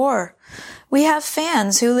while at war. We have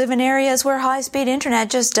fans who live in areas where high-speed internet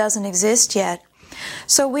just doesn't exist yet.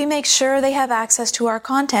 So we make sure they have access to our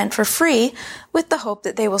content for free with the hope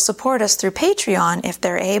that they will support us through Patreon if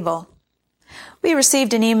they're able. We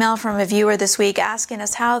received an email from a viewer this week asking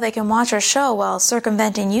us how they can watch our show while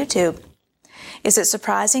circumventing YouTube. Is it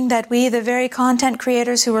surprising that we, the very content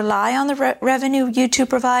creators who rely on the revenue YouTube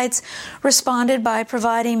provides, responded by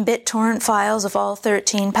providing BitTorrent files of all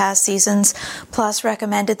 13 past seasons, plus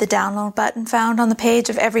recommended the download button found on the page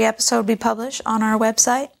of every episode we publish on our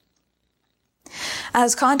website?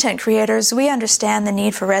 As content creators, we understand the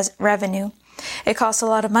need for revenue. It costs a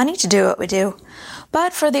lot of money to do what we do.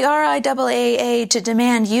 But for the RIAA to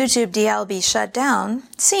demand YouTube DL be shut down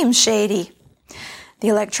seems shady. The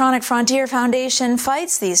Electronic Frontier Foundation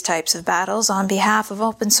fights these types of battles on behalf of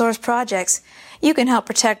open source projects. You can help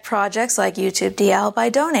protect projects like YouTube DL by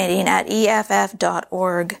donating at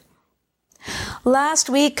EFF.org. Last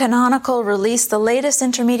week, Canonical released the latest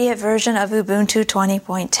intermediate version of Ubuntu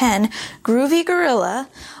 20.10, Groovy Gorilla,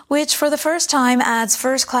 which for the first time adds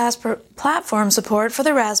first-class platform support for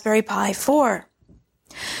the Raspberry Pi 4.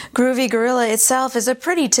 Groovy Gorilla itself is a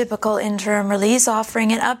pretty typical interim release,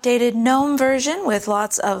 offering an updated GNOME version with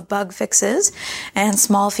lots of bug fixes and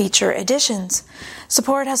small feature additions.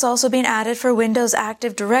 Support has also been added for Windows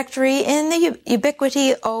Active Directory in the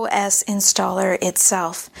Ubiquiti OS installer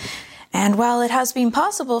itself. And while it has been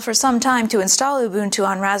possible for some time to install Ubuntu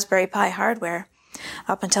on Raspberry Pi hardware,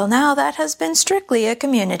 up until now that has been strictly a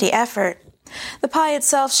community effort. The Pi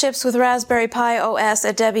itself ships with Raspberry Pi OS,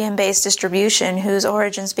 a Debian-based distribution whose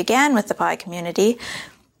origins began with the Pi community,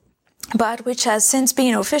 but which has since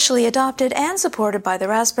been officially adopted and supported by the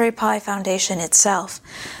Raspberry Pi Foundation itself.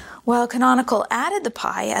 While Canonical added the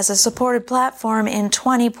Pi as a supported platform in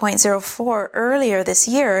 20.04 earlier this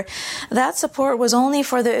year, that support was only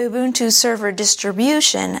for the Ubuntu server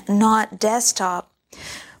distribution, not desktop.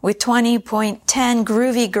 With 20.10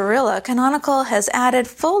 Groovy Gorilla, Canonical has added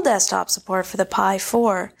full desktop support for the Pi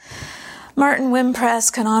 4. Martin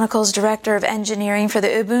Wimpress, Canonical's Director of Engineering for the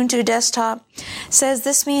Ubuntu desktop, says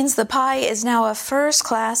this means the Pi is now a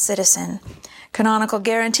first-class citizen. Canonical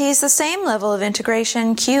guarantees the same level of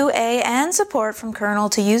integration, QA, and support from kernel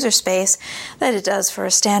to user space that it does for a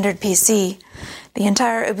standard PC. The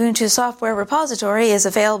entire Ubuntu software repository is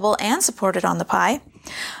available and supported on the Pi.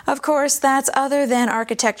 Of course, that's other than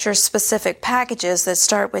architecture-specific packages that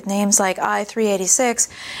start with names like i386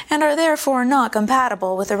 and are therefore not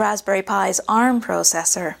compatible with the Raspberry Pi's ARM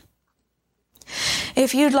processor.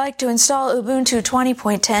 If you'd like to install Ubuntu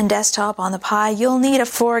 20.10 desktop on the Pi, you'll need a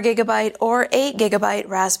 4GB or 8GB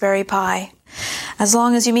Raspberry Pi. As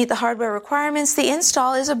long as you meet the hardware requirements, the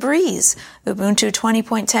install is a breeze. Ubuntu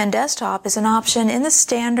 20.10 desktop is an option in the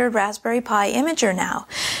standard Raspberry Pi imager now.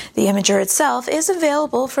 The imager itself is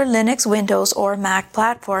available for Linux, Windows, or Mac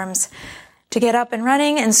platforms. To get up and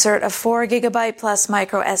running, insert a 4GB plus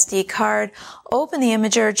micro SD card, open the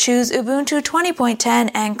imager, choose Ubuntu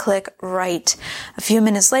 20.10, and click Write. A few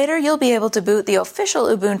minutes later, you'll be able to boot the official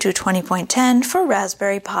Ubuntu 20.10 for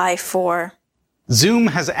Raspberry Pi 4. Zoom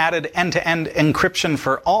has added end-to-end encryption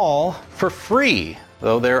for all for free,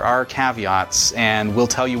 though there are caveats, and we'll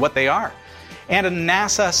tell you what they are. And a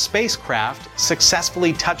NASA spacecraft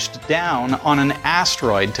successfully touched down on an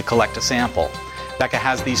asteroid to collect a sample. Becca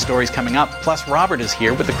has these stories coming up, plus Robert is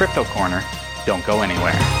here with the Crypto Corner. Don't go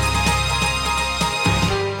anywhere.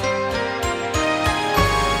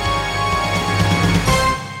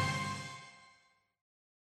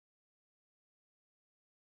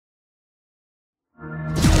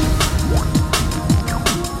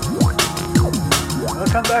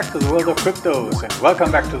 Welcome back to the world of cryptos and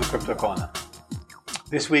welcome back to the Crypto Corner.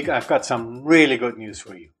 This week I've got some really good news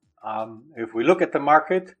for you. If we look at the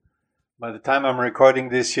market, by the time I'm recording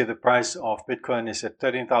this here, the price of Bitcoin is at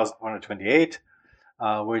 13,428,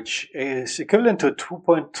 which is equivalent to a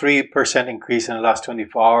 2.3% increase in the last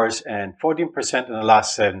 24 hours and 14% in the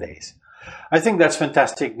last 7 days. I think that's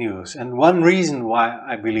fantastic news. And one reason why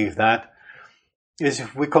I believe that is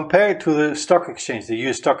if we compare it to the stock exchange, the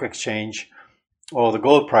US stock exchange, or the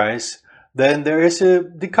gold price, then there is a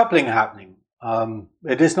decoupling happening.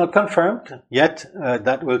 It is not confirmed yet.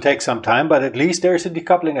 That will take some time, but at least there is a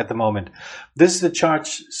decoupling at the moment. This is the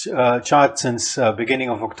chart since beginning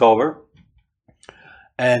of October.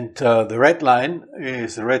 And the red line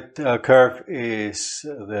is, the red curve is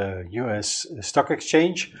the US stock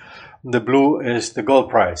exchange. The blue is the gold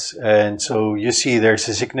price. And so you see there's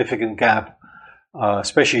a significant gap,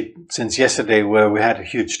 especially since yesterday, where we had a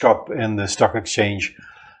huge drop in the stock exchange,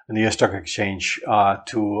 in the US stock exchange,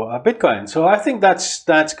 to Bitcoin. So I think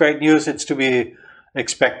that's great news. It's to be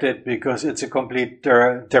expected because it's a complete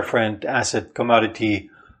different asset commodity.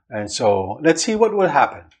 And so let's see what will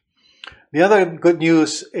happen. The other good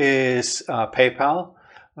news is PayPal.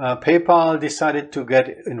 PayPal decided to get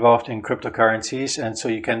involved in cryptocurrencies, and so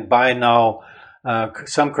you can buy now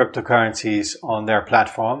some cryptocurrencies on their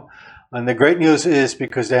platform. And the great news is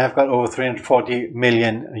because they have got over 340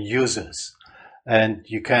 million users. And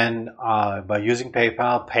you can, by using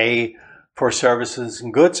PayPal, pay for services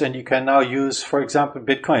and goods. And you can now use, for example,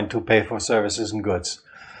 Bitcoin to pay for services and goods.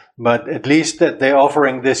 But at least that they're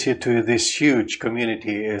offering this here to this huge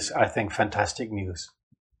community is, I think, fantastic news.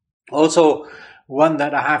 Also, one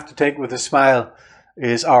that I have to take with a smile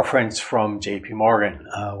is our friends from JP Morgan,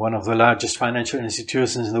 one of the largest financial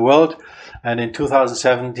institutions in the world. And in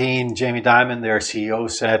 2017, Jamie Dimon, their CEO,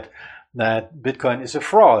 said that Bitcoin is a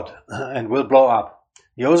fraud and will blow up.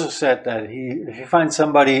 He also said that if he finds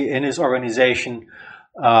somebody in his organization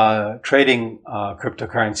trading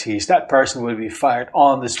cryptocurrencies, that person will be fired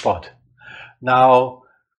on the spot. Now,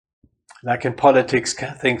 like in politics,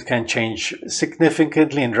 things can change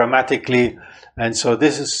significantly and dramatically. And so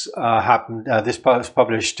this has happened. This was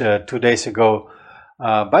published 2 days ago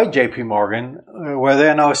by JP Morgan, where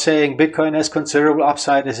they're now saying Bitcoin has considerable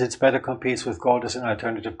upside as it better competes with gold as an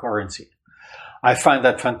alternative currency. I find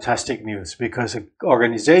that fantastic news, because an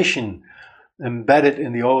organization embedded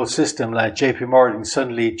in the old system like JP Morgan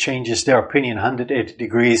suddenly changes their opinion 180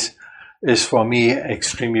 degrees is for me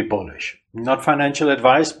extremely bullish. Not financial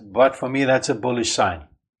advice, but for me that's a bullish sign.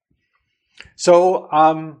 So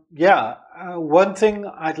one thing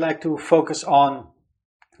I'd like to focus on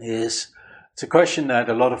is, it's a question that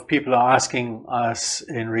a lot of people are asking us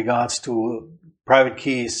in regards to private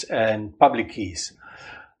keys and public keys.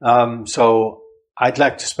 So I'd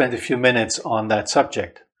like to spend a few minutes on that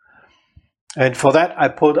subject. And for that, I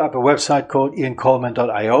pulled up a website called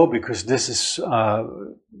iancoleman.io, because this is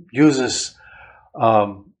uses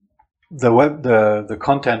the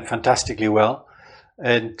content fantastically well.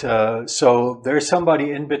 And so there's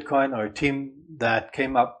somebody in Bitcoin, or a team, that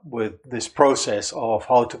came up with this process of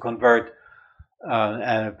how to convert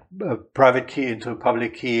a private key into a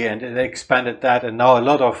public key, and they expanded that. And now a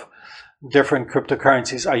lot of different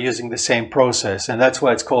cryptocurrencies are using the same process, and that's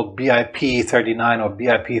why it's called BIP 39 or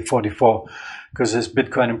BIP 44, because it's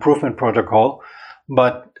Bitcoin Improvement Protocol,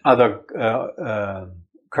 but other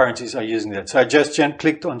currencies are using that. So I just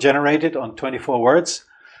clicked on generated on 24 words,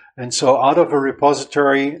 and so out of a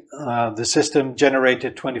repository, the system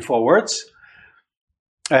generated 24 words,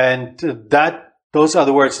 and those are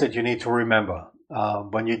the words that you need to remember.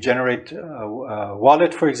 When you generate a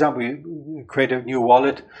wallet, for example, you create a new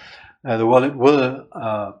wallet, the wallet will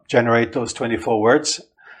generate those 24 words,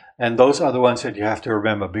 and those are the ones that you have to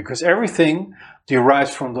remember, because everything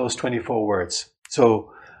derives from those 24 words.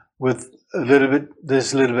 So with this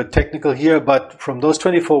is a little bit technical here, but from those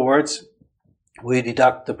 24 words, we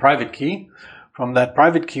deduct the private key. From that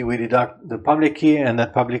private key, we deduct the public key, and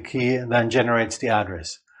that public key then generates the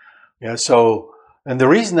address. Yeah. So, and the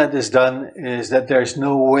reason that is done is that there's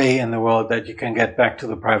no way in the world that you can get back to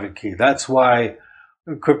the private key. That's why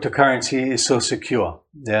cryptocurrency is so secure.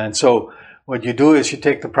 Yeah, and so what you do is you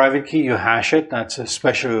take the private key, you hash it. That's a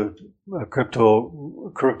special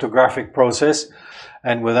cryptographic process.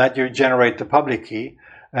 And with that, you generate the public key.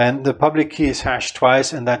 And the public key is hashed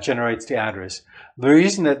twice, and that generates the address. The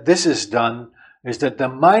reason that this is done is that there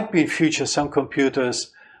might be in future some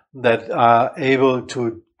computers that are able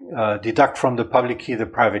to deduct from the public key the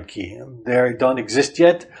private key. They don't exist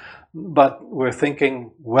yet, but we're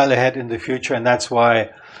thinking well ahead in the future, and that's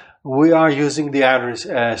why we are using the address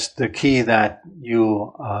as the key that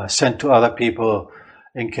you send to other people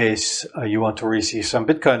in case you want to receive some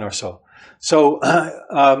Bitcoin or so. So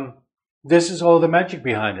this is all the magic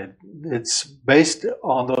behind it. It's based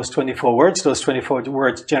on those 24 words. Those 24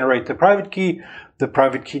 words generate the private key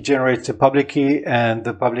generates the public key, and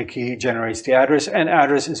the public key generates the address, and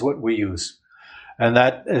address is what we use. And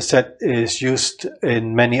that set is used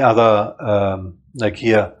in many other, like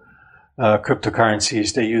here,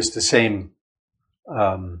 cryptocurrencies. They use the same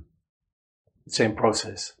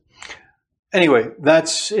process. Anyway,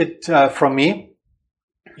 that's it from me.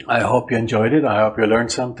 I hope you enjoyed it. I hope you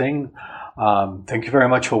learned something. Thank you very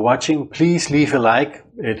much for watching. Please leave a like.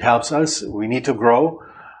 It helps us. We need to grow.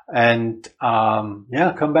 And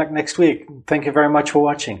come back next week. Thank you very much for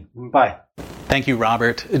watching. Bye. Thank you,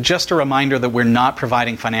 Robert. Just a reminder that we're not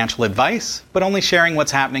providing financial advice, but only sharing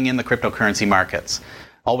what's happening in the cryptocurrency markets.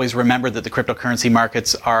 Always remember that the cryptocurrency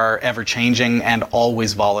markets are ever-changing and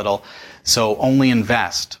always volatile, so only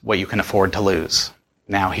invest what you can afford to lose.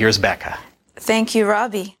 Now, here's Becca. Thank you,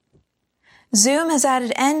 Robbie. Zoom has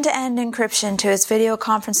added end-to-end encryption to its video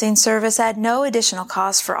conferencing service at no additional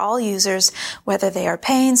cost for all users, whether they are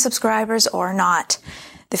paying subscribers or not.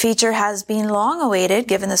 The feature has been long awaited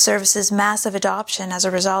given the service's massive adoption as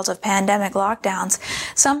a result of pandemic lockdowns,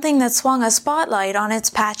 something that swung a spotlight on its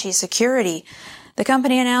patchy security. The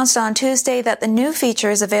company announced on Tuesday that the new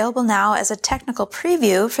feature is available now as a technical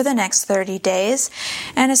preview for the next 30 days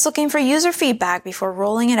and is looking for user feedback before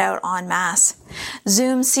rolling it out en masse.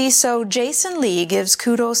 Zoom CISO Jason Lee gives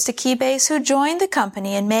kudos to Keybase, who joined the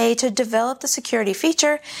company in May to develop the security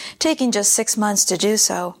feature, taking just 6 months to do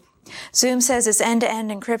so. Zoom says its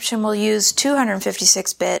end-to-end encryption will use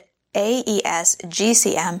 256-bit AES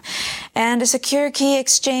GCM, and a secure key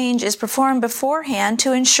exchange is performed beforehand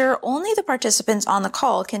to ensure only the participants on the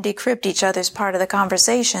call can decrypt each other's part of the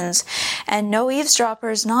conversations, and no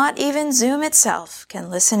eavesdroppers, not even Zoom itself, can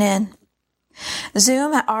listen in.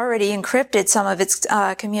 Zoom had already encrypted some of its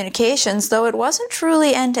communications, though it wasn't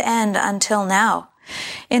truly end-to-end until now.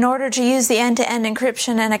 In order to use the end-to-end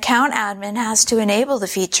encryption, an account admin has to enable the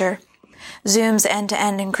feature. Zoom's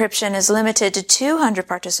end-to-end encryption is limited to 200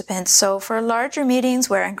 participants, so for larger meetings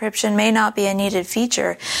where encryption may not be a needed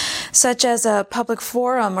feature, such as a public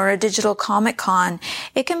forum or a digital Comic-Con,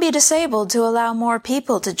 it can be disabled to allow more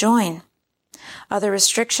people to join. Other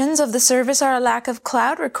restrictions of the service are a lack of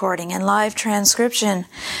cloud recording and live transcription.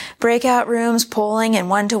 Breakout rooms, polling, and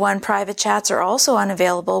one-to-one private chats are also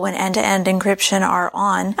unavailable when end-to-end encryption are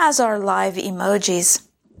on, as are live emojis.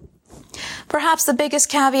 Perhaps the biggest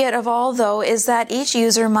caveat of all, though, is that each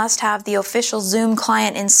user must have the official Zoom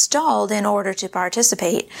client installed in order to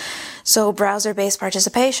participate. So browser-based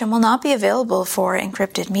participation will not be available for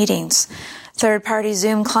encrypted meetings. Third-party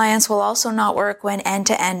Zoom clients will also not work when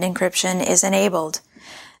end-to-end encryption is enabled.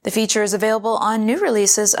 The feature is available on new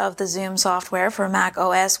releases of the Zoom software for Mac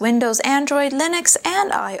OS, Windows, Android, Linux,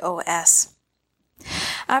 and iOS.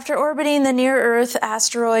 After orbiting the near-Earth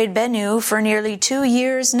asteroid Bennu for nearly 2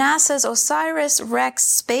 years, NASA's OSIRIS-REx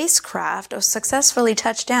spacecraft successfully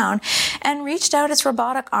touched down and reached out its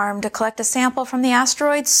robotic arm to collect a sample from the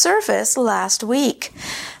asteroid's surface last week.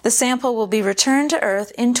 The sample will be returned to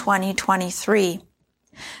Earth in 2023.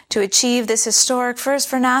 To achieve this historic first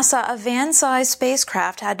for NASA, a van-sized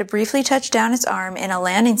spacecraft had to briefly touch down its arm in a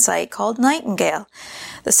landing site called Nightingale.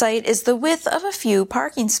 The site is the width of a few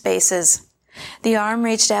parking spaces. The arm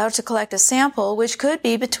reached out to collect a sample which could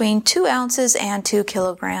be between 2 ounces and 2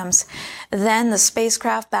 kilograms. Then the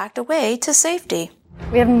spacecraft backed away to safety.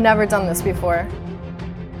 We have never done this before.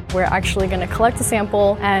 We're actually going to collect a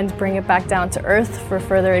sample and bring it back down to Earth for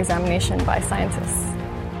further examination by scientists.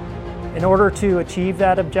 In order to achieve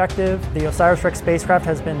that objective, the OSIRIS-REx spacecraft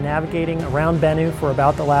has been navigating around Bennu for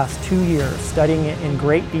about the last 2 years, studying it in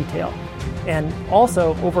great detail, and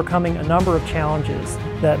also overcoming a number of challenges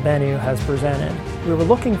that Bennu has presented. We were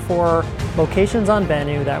looking for locations on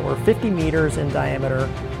Bennu that were 50 meters in diameter,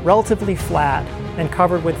 relatively flat, and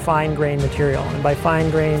covered with fine-grained material. And by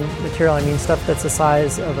fine-grained material, I mean stuff that's the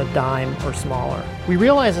size of a dime or smaller. We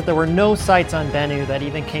realized that there were no sites on Bennu that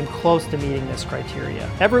even came close to meeting this criteria.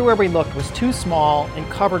 Everywhere we looked was too small and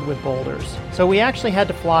covered with boulders. So we actually had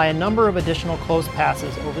to fly a number of additional close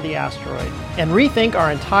passes over the asteroid and rethink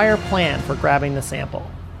our entire plan for grabbing the sample.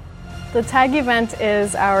 The TAG event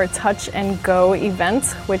is our touch and go event,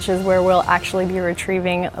 which is where we'll actually be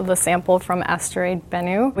retrieving the sample from asteroid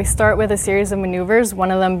Bennu. We start with a series of maneuvers,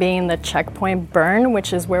 one of them being the checkpoint burn,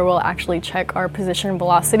 which is where we'll actually check our position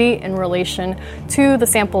velocity in relation to the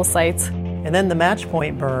sample site. And then the match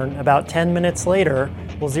point burn, about 10 minutes later,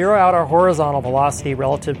 we'll zero out our horizontal velocity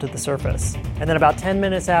relative to the surface. And then about 10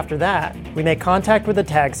 minutes after that, we make contact with the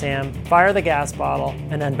tag SAM, fire the gas bottle,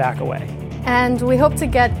 and then back away. And we hope to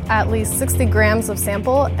get at least 60 grams of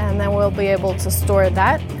sample, and then we'll be able to store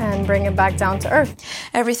that and bring it back down to Earth.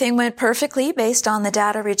 Everything went perfectly based on the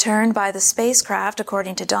data returned by the spacecraft,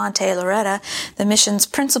 according to Dante Loretta, the mission's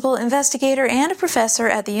principal investigator and a professor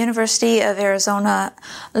at the University of Arizona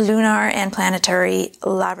Lunar and Planetary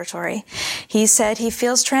Laboratory. He said he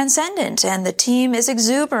feels transcendent and the team is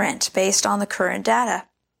exuberant based on the current data.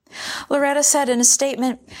 Loretta said in a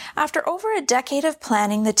statement, "After over a decade of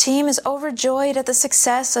planning, the team is overjoyed at the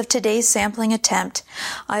success of today's sampling attempt.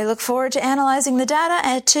 I look forward to analyzing the data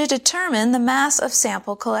and to determine the mass of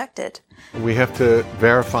sample collected." We have to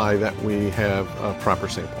verify that we have a proper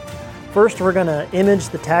sample. First, we're going to image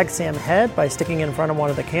the tag SAM head by sticking it in front of one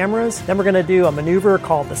of the cameras. Then we're going to do a maneuver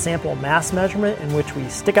called the sample mass measurement, in which we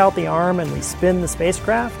stick out the arm and we spin the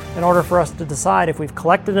spacecraft in order for us to decide if we've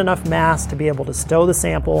collected enough mass to be able to stow the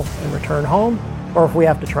sample and return home, or if we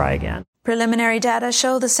have to try again. Preliminary data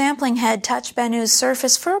show the sampling head touched Bennu's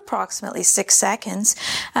surface for approximately 6 seconds,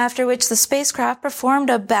 after which the spacecraft performed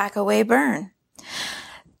a back-away burn.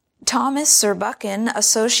 Thomas Serbuchan,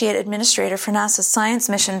 Associate Administrator for NASA's Science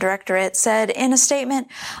Mission Directorate, said in a statement,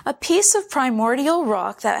 "A piece of primordial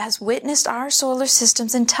rock that has witnessed our solar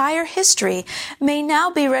system's entire history may now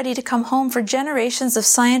be ready to come home for generations of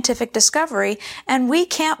scientific discovery, and we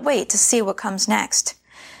can't wait to see what comes next."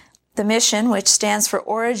 The mission, which stands for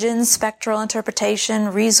Origin, Spectral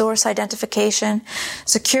Interpretation, Resource Identification,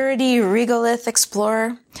 Security Regolith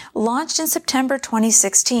Explorer, launched in September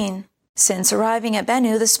 2016. Since arriving at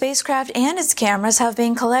Bennu, the spacecraft and its cameras have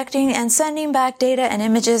been collecting and sending back data and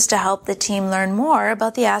images to help the team learn more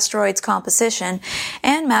about the asteroid's composition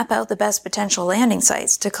and map out the best potential landing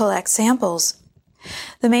sites to collect samples.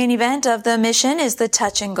 The main event of the mission is the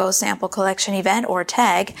Touch and Go Sample Collection event, or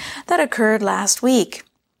TAG, that occurred last week.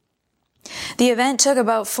 The event took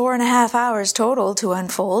about 4.5 hours total to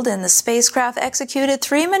unfold, and the spacecraft executed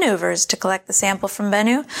 3 maneuvers to collect the sample from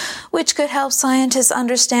Bennu, which could help scientists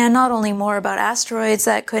understand not only more about asteroids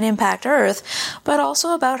that could impact Earth, but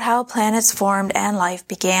also about how planets formed and life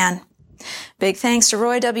began. Big thanks to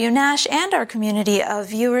Roy W. Nash and our community of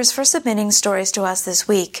viewers for submitting stories to us this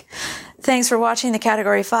week. Thanks for watching the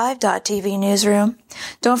Category5.tv newsroom.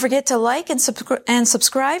 Don't forget to like and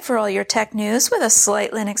subscribe for all your tech news with a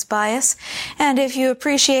slight Linux bias. And if you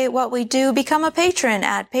appreciate what we do, become a patron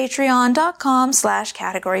at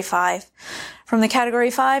patreon.com/Category5. From the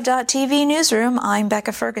Category5.tv newsroom, I'm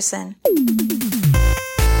Becca Ferguson.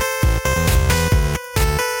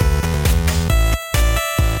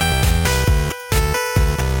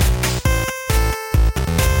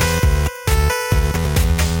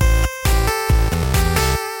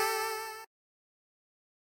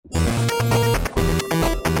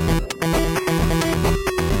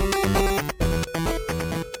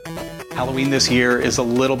 Halloween this year is a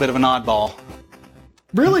little bit of an oddball.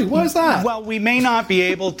 Really? What is that? Well, we may not be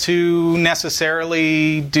able to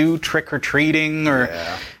necessarily do trick-or-treating or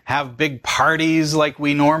have big parties like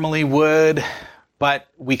we normally would, but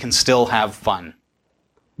we can still have fun.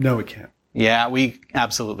 No, we can't. Yeah, we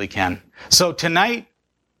absolutely can. So tonight,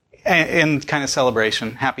 in kind of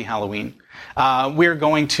celebration, Happy Halloween, we're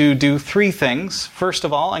going to do 3 things. First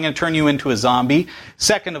of all, I'm going to turn you into a zombie.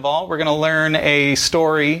 Second of all, we're going to learn a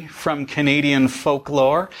story from Canadian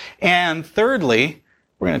folklore. And thirdly,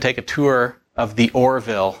 we're going to take a tour of the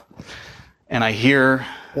Orville. And I hear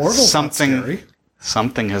something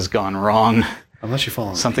has gone wrong. Unless you fall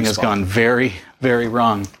on something has gone very, very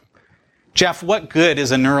wrong. Jeff, what good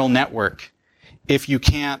is a neural network if you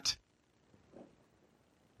can't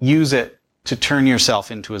use it to turn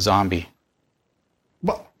yourself into a zombie?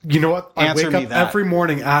 Well, you know what? I wake up every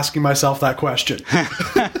morning asking myself that question.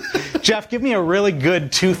 Jeff, give me a really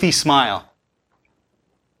good toothy smile.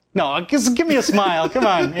 No, just give me a smile. Come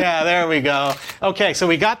on. Yeah, there we go. Okay, so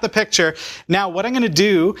we got the picture. Now, what I'm going to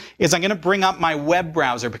do is I'm going to bring up my web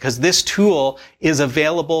browser because this tool is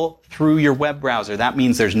available through your web browser. That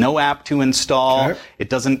means there's no app to install. Okay. It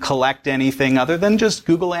doesn't collect anything other than just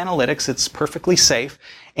Google Analytics. It's perfectly safe.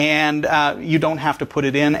 And you don't have to put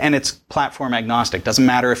it in, and it's platform agnostic. Doesn't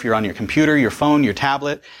matter if you're on your computer, your phone, your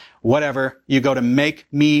tablet, whatever. You go to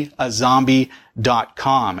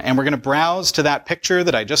makemeazombie.com, and we're going to browse to that picture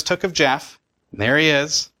that I just took of Jeff. There he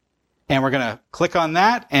is. And we're going to click on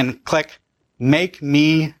that and click Make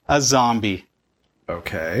Me a Zombie.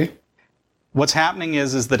 Okay. What's happening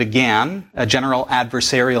is that, again, a general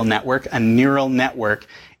adversarial network, a neural network,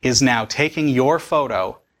 is now taking your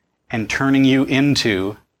photo and turning you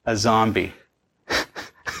into a zombie.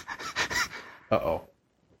 Uh-oh.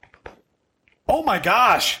 Oh my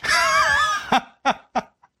gosh!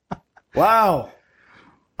 Wow.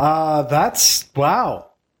 Wow.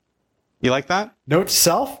 You like that? Note to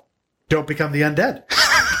self, don't become the undead.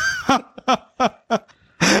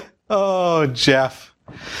 Oh, Jeff.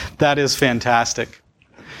 That is fantastic.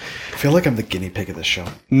 I feel like I'm the guinea pig of this show.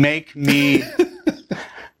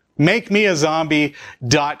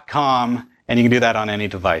 MakeMeAzombie.com, and you can do that on any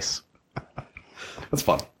device. That's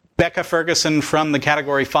fun. Becca Ferguson from the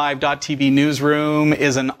Category5.tv newsroom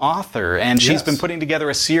is an author, and she's been putting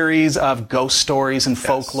together a series of ghost stories and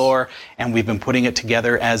folklore, and we've been putting it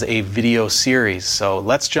together as a video series. So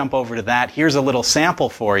let's jump over to that. Here's a little sample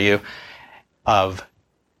for you of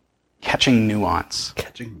Catching Nuance.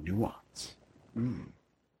 Catching Nuance.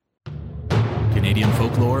 Canadian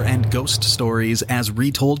folklore and ghost stories as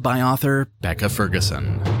retold by author Becca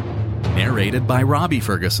Ferguson. Narrated by Robbie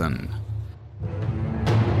Ferguson.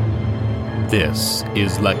 This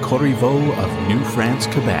is La Corriveau of New France,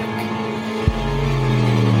 Quebec.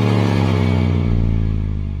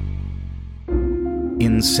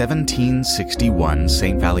 In 1761,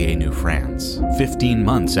 St. Vallier, New France, 15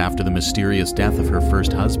 months after the mysterious death of her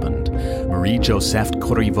first husband, Marie-Joseph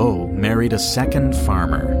Corriveau married a second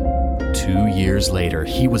farmer. 2 years later,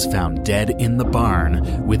 he was found dead in the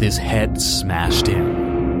barn with his head smashed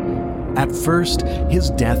in. At first, his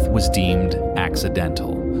death was deemed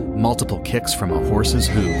accidental. Multiple kicks from a horse's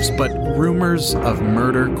hooves, but rumors of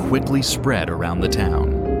murder quickly spread around the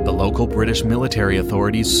town. The local British military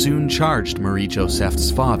authorities soon charged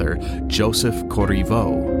Marie-Joseph's father, Joseph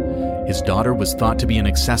Corriveau. His daughter was thought to be an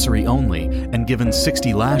accessory only and given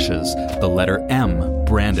 60 lashes, the letter M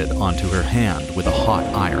branded onto her hand with a hot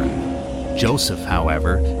iron. Joseph,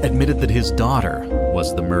 however, admitted that his daughter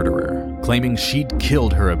was the murderer, claiming she'd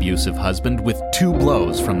killed her abusive husband with 2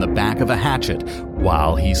 blows from the back of a hatchet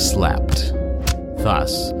while he slept.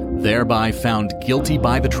 Thus, Thereby found guilty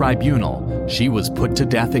by the tribunal, she was put to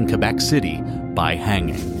death in Quebec City by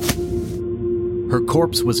hanging. Her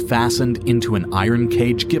corpse was fastened into an iron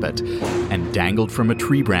cage gibbet and dangled from a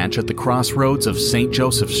tree branch at the crossroads of St.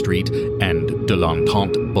 Joseph Street and de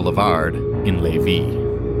l'Entente Boulevard in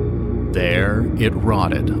Lévis. There it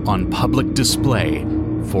rotted on public display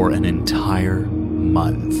for an entire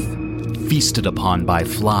month, feasted upon by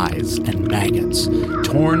flies and maggots,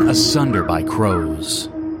 torn asunder by crows.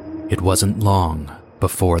 It wasn't long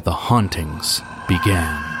before the hauntings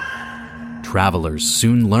began. Travelers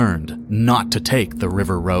soon learned not to take the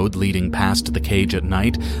river road leading past the cage at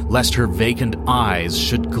night, lest her vacant eyes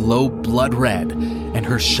should glow blood red and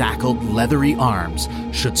her shackled leathery arms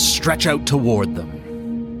should stretch out toward them.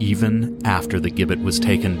 Even after the gibbet was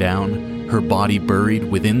taken down, her body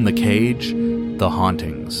buried within the cage, the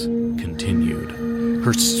hauntings continued,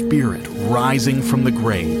 her spirit rising from the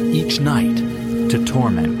grave each night to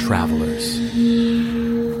torment travelers.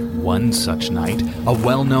 One such night, a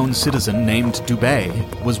well-known citizen named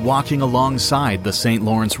Dubé was walking alongside the St.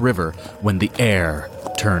 Lawrence River when the air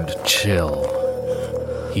turned chill.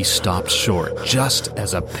 He stopped short just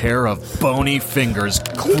as a pair of bony fingers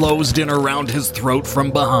closed in around his throat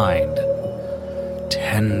from behind.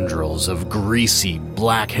 Tendrils of greasy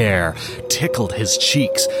black hair tickled his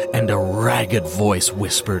cheeks, and a ragged voice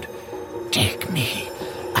whispered, "Take me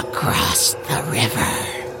across the river."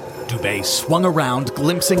 Dubé swung around,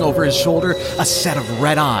 glimpsing over his shoulder a set of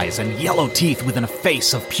red eyes and yellow teeth within a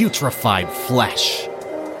face of putrefied flesh.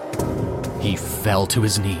 He fell to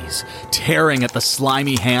his knees, tearing at the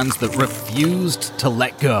slimy hands that refused to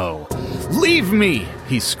let go. "Leave me!"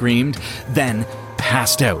 he screamed, then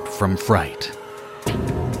passed out from fright.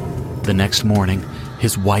 The next morning,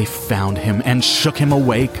 his wife found him and shook him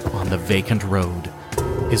awake on the vacant road.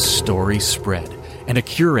 His story spread, and a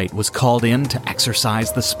curate was called in to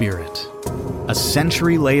exorcise the spirit. A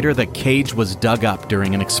century later, the cage was dug up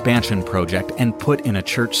during an expansion project and put in a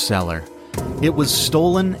church cellar. It was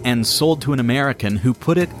stolen and sold to an American who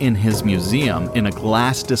put it in his museum in a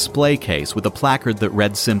glass display case with a placard that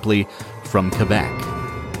read simply, "From Quebec."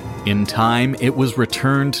 In time, it was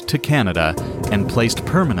returned to Canada and placed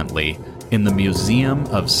permanently in the Museum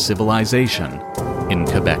of Civilization in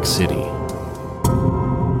Quebec City.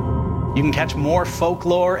 You can catch more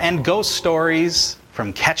folklore and ghost stories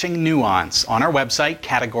from Catching Nuance on our website,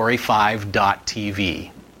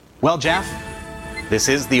 Category5.tv. Well, Jeff, this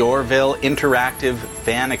is the Orville Interactive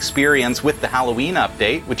Fan Experience with the Halloween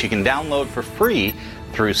update, which you can download for free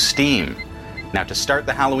through Steam. Now, to start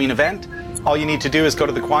the Halloween event, all you need to do is go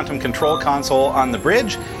to the Quantum Control Console on the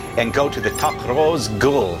bridge and go to the Tokros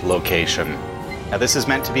Gul location. Now, this is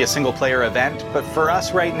meant to be a single-player event, but for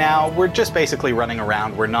us right now, we're just basically running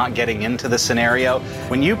around. We're not getting into the scenario.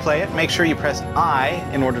 When you play it, make sure you press I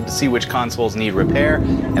in order to see which consoles need repair,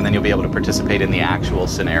 and then you'll be able to participate in the actual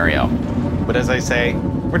scenario. But as I say,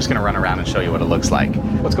 we're just going to run around and show you what it looks like.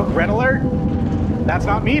 Let's go. Red alert! That's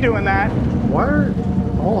not me doing that. What?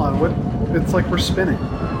 Hold on. What? It's like we're spinning.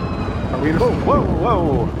 Are we? Whoa, whoa,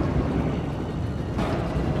 whoa!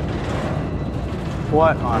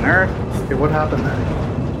 What on earth? Okay, what happened there?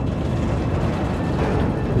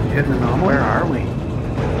 Did you hit an anomaly? Where are we?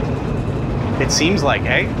 It seems like,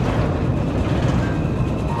 eh?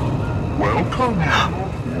 Welcome,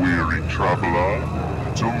 weary traveler,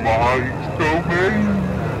 to my domain.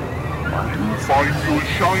 You'll find your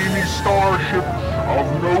shiny starship of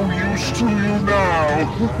no use to you now.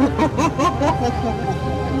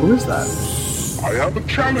 Who is that? I have a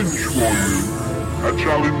challenge for you. A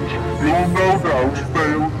challenge you'll no doubt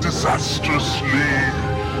fail disastrously.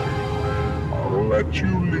 I'll let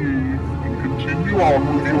you leave and continue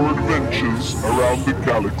on with your adventures around the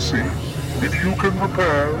galaxy if you can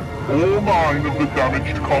repair all 9 of the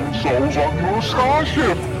damaged consoles on your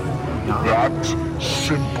starship. That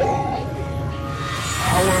simple.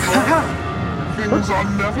 However, things are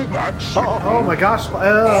never that simple. Oh my gosh.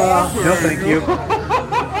 No, thank you.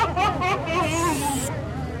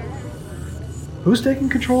 Who's taking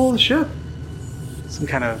control of the ship? Some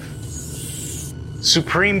kind of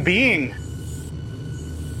supreme being.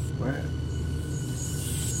 Where?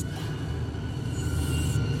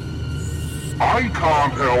 I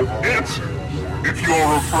can't help it if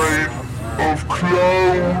you're afraid of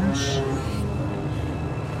clones.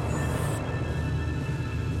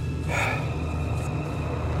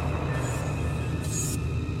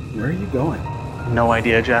 Where are you going? No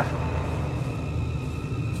idea, Jeff.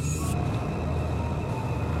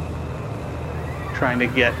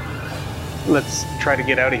 Let's try to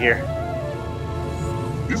get out of here.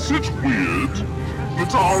 Is it weird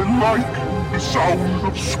that I like the sound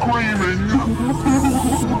of screaming.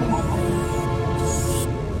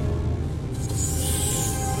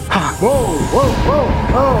 Whoa, whoa, whoa,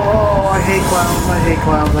 oh, I hate clowns, I hate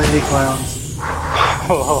clowns, I hate clowns. I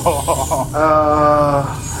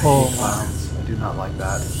hate clowns. I do not like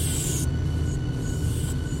that.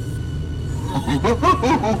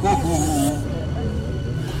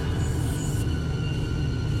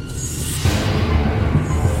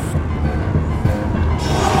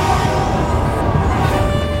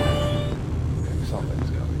 Something's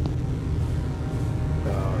coming.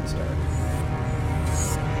 Oh, it's dark.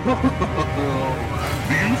 Do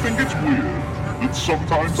you think it's weird that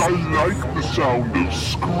sometimes I like the sound of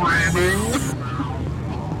screaming?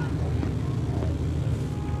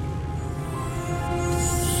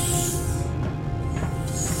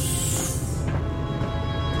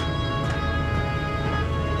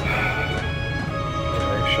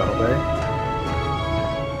 Okay, shuttle bay.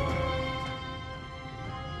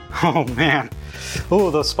 Oh, man.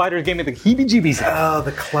 Oh, those spiders gave me the heebie-jeebies. Oh,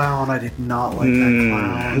 the clown. I did not like that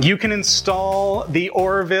clown. You can install the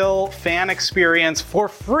Orville fan experience for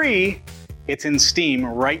free. It's in Steam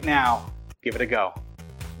right now. Give it a go.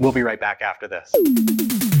 We'll be right back after this.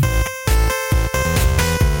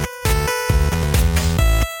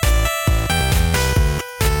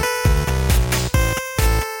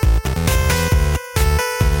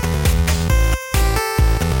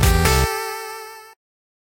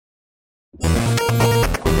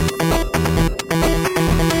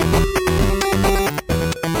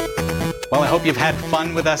 Well, I hope you've had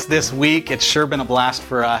fun with us this week. It's sure been a blast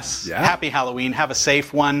for us. Yeah. Happy Halloween. Have a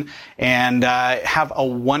safe one. And have a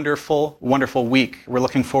wonderful, wonderful week. We're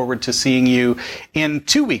looking forward to seeing you in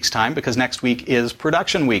 2 weeks' time, because next week is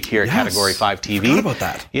production week here at Category 5 TV. Forgot about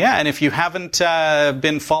that. Yeah, and if you haven't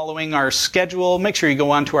been following our schedule, make sure you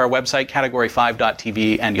go onto our website,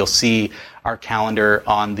 category5.tv, and you'll see our calendar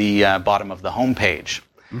on the bottom of the homepage.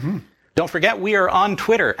 Mm-hmm. Don't forget, we are on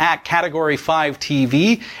Twitter at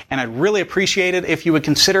Category5TV, and I'd really appreciate it if you would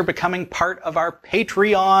consider becoming part of our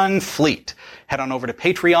Patreon fleet. Head on over to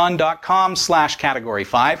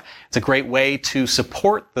patreon.com/Category5. It's a great way to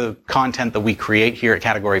support the content that we create here at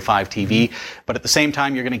Category5 TV, but at the same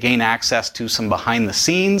time, you're going to gain access to some behind the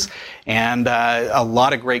scenes and a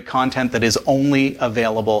lot of great content that is only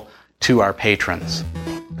available to our patrons.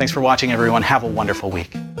 Thanks for watching, everyone. Have a wonderful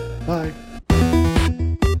week. Bye.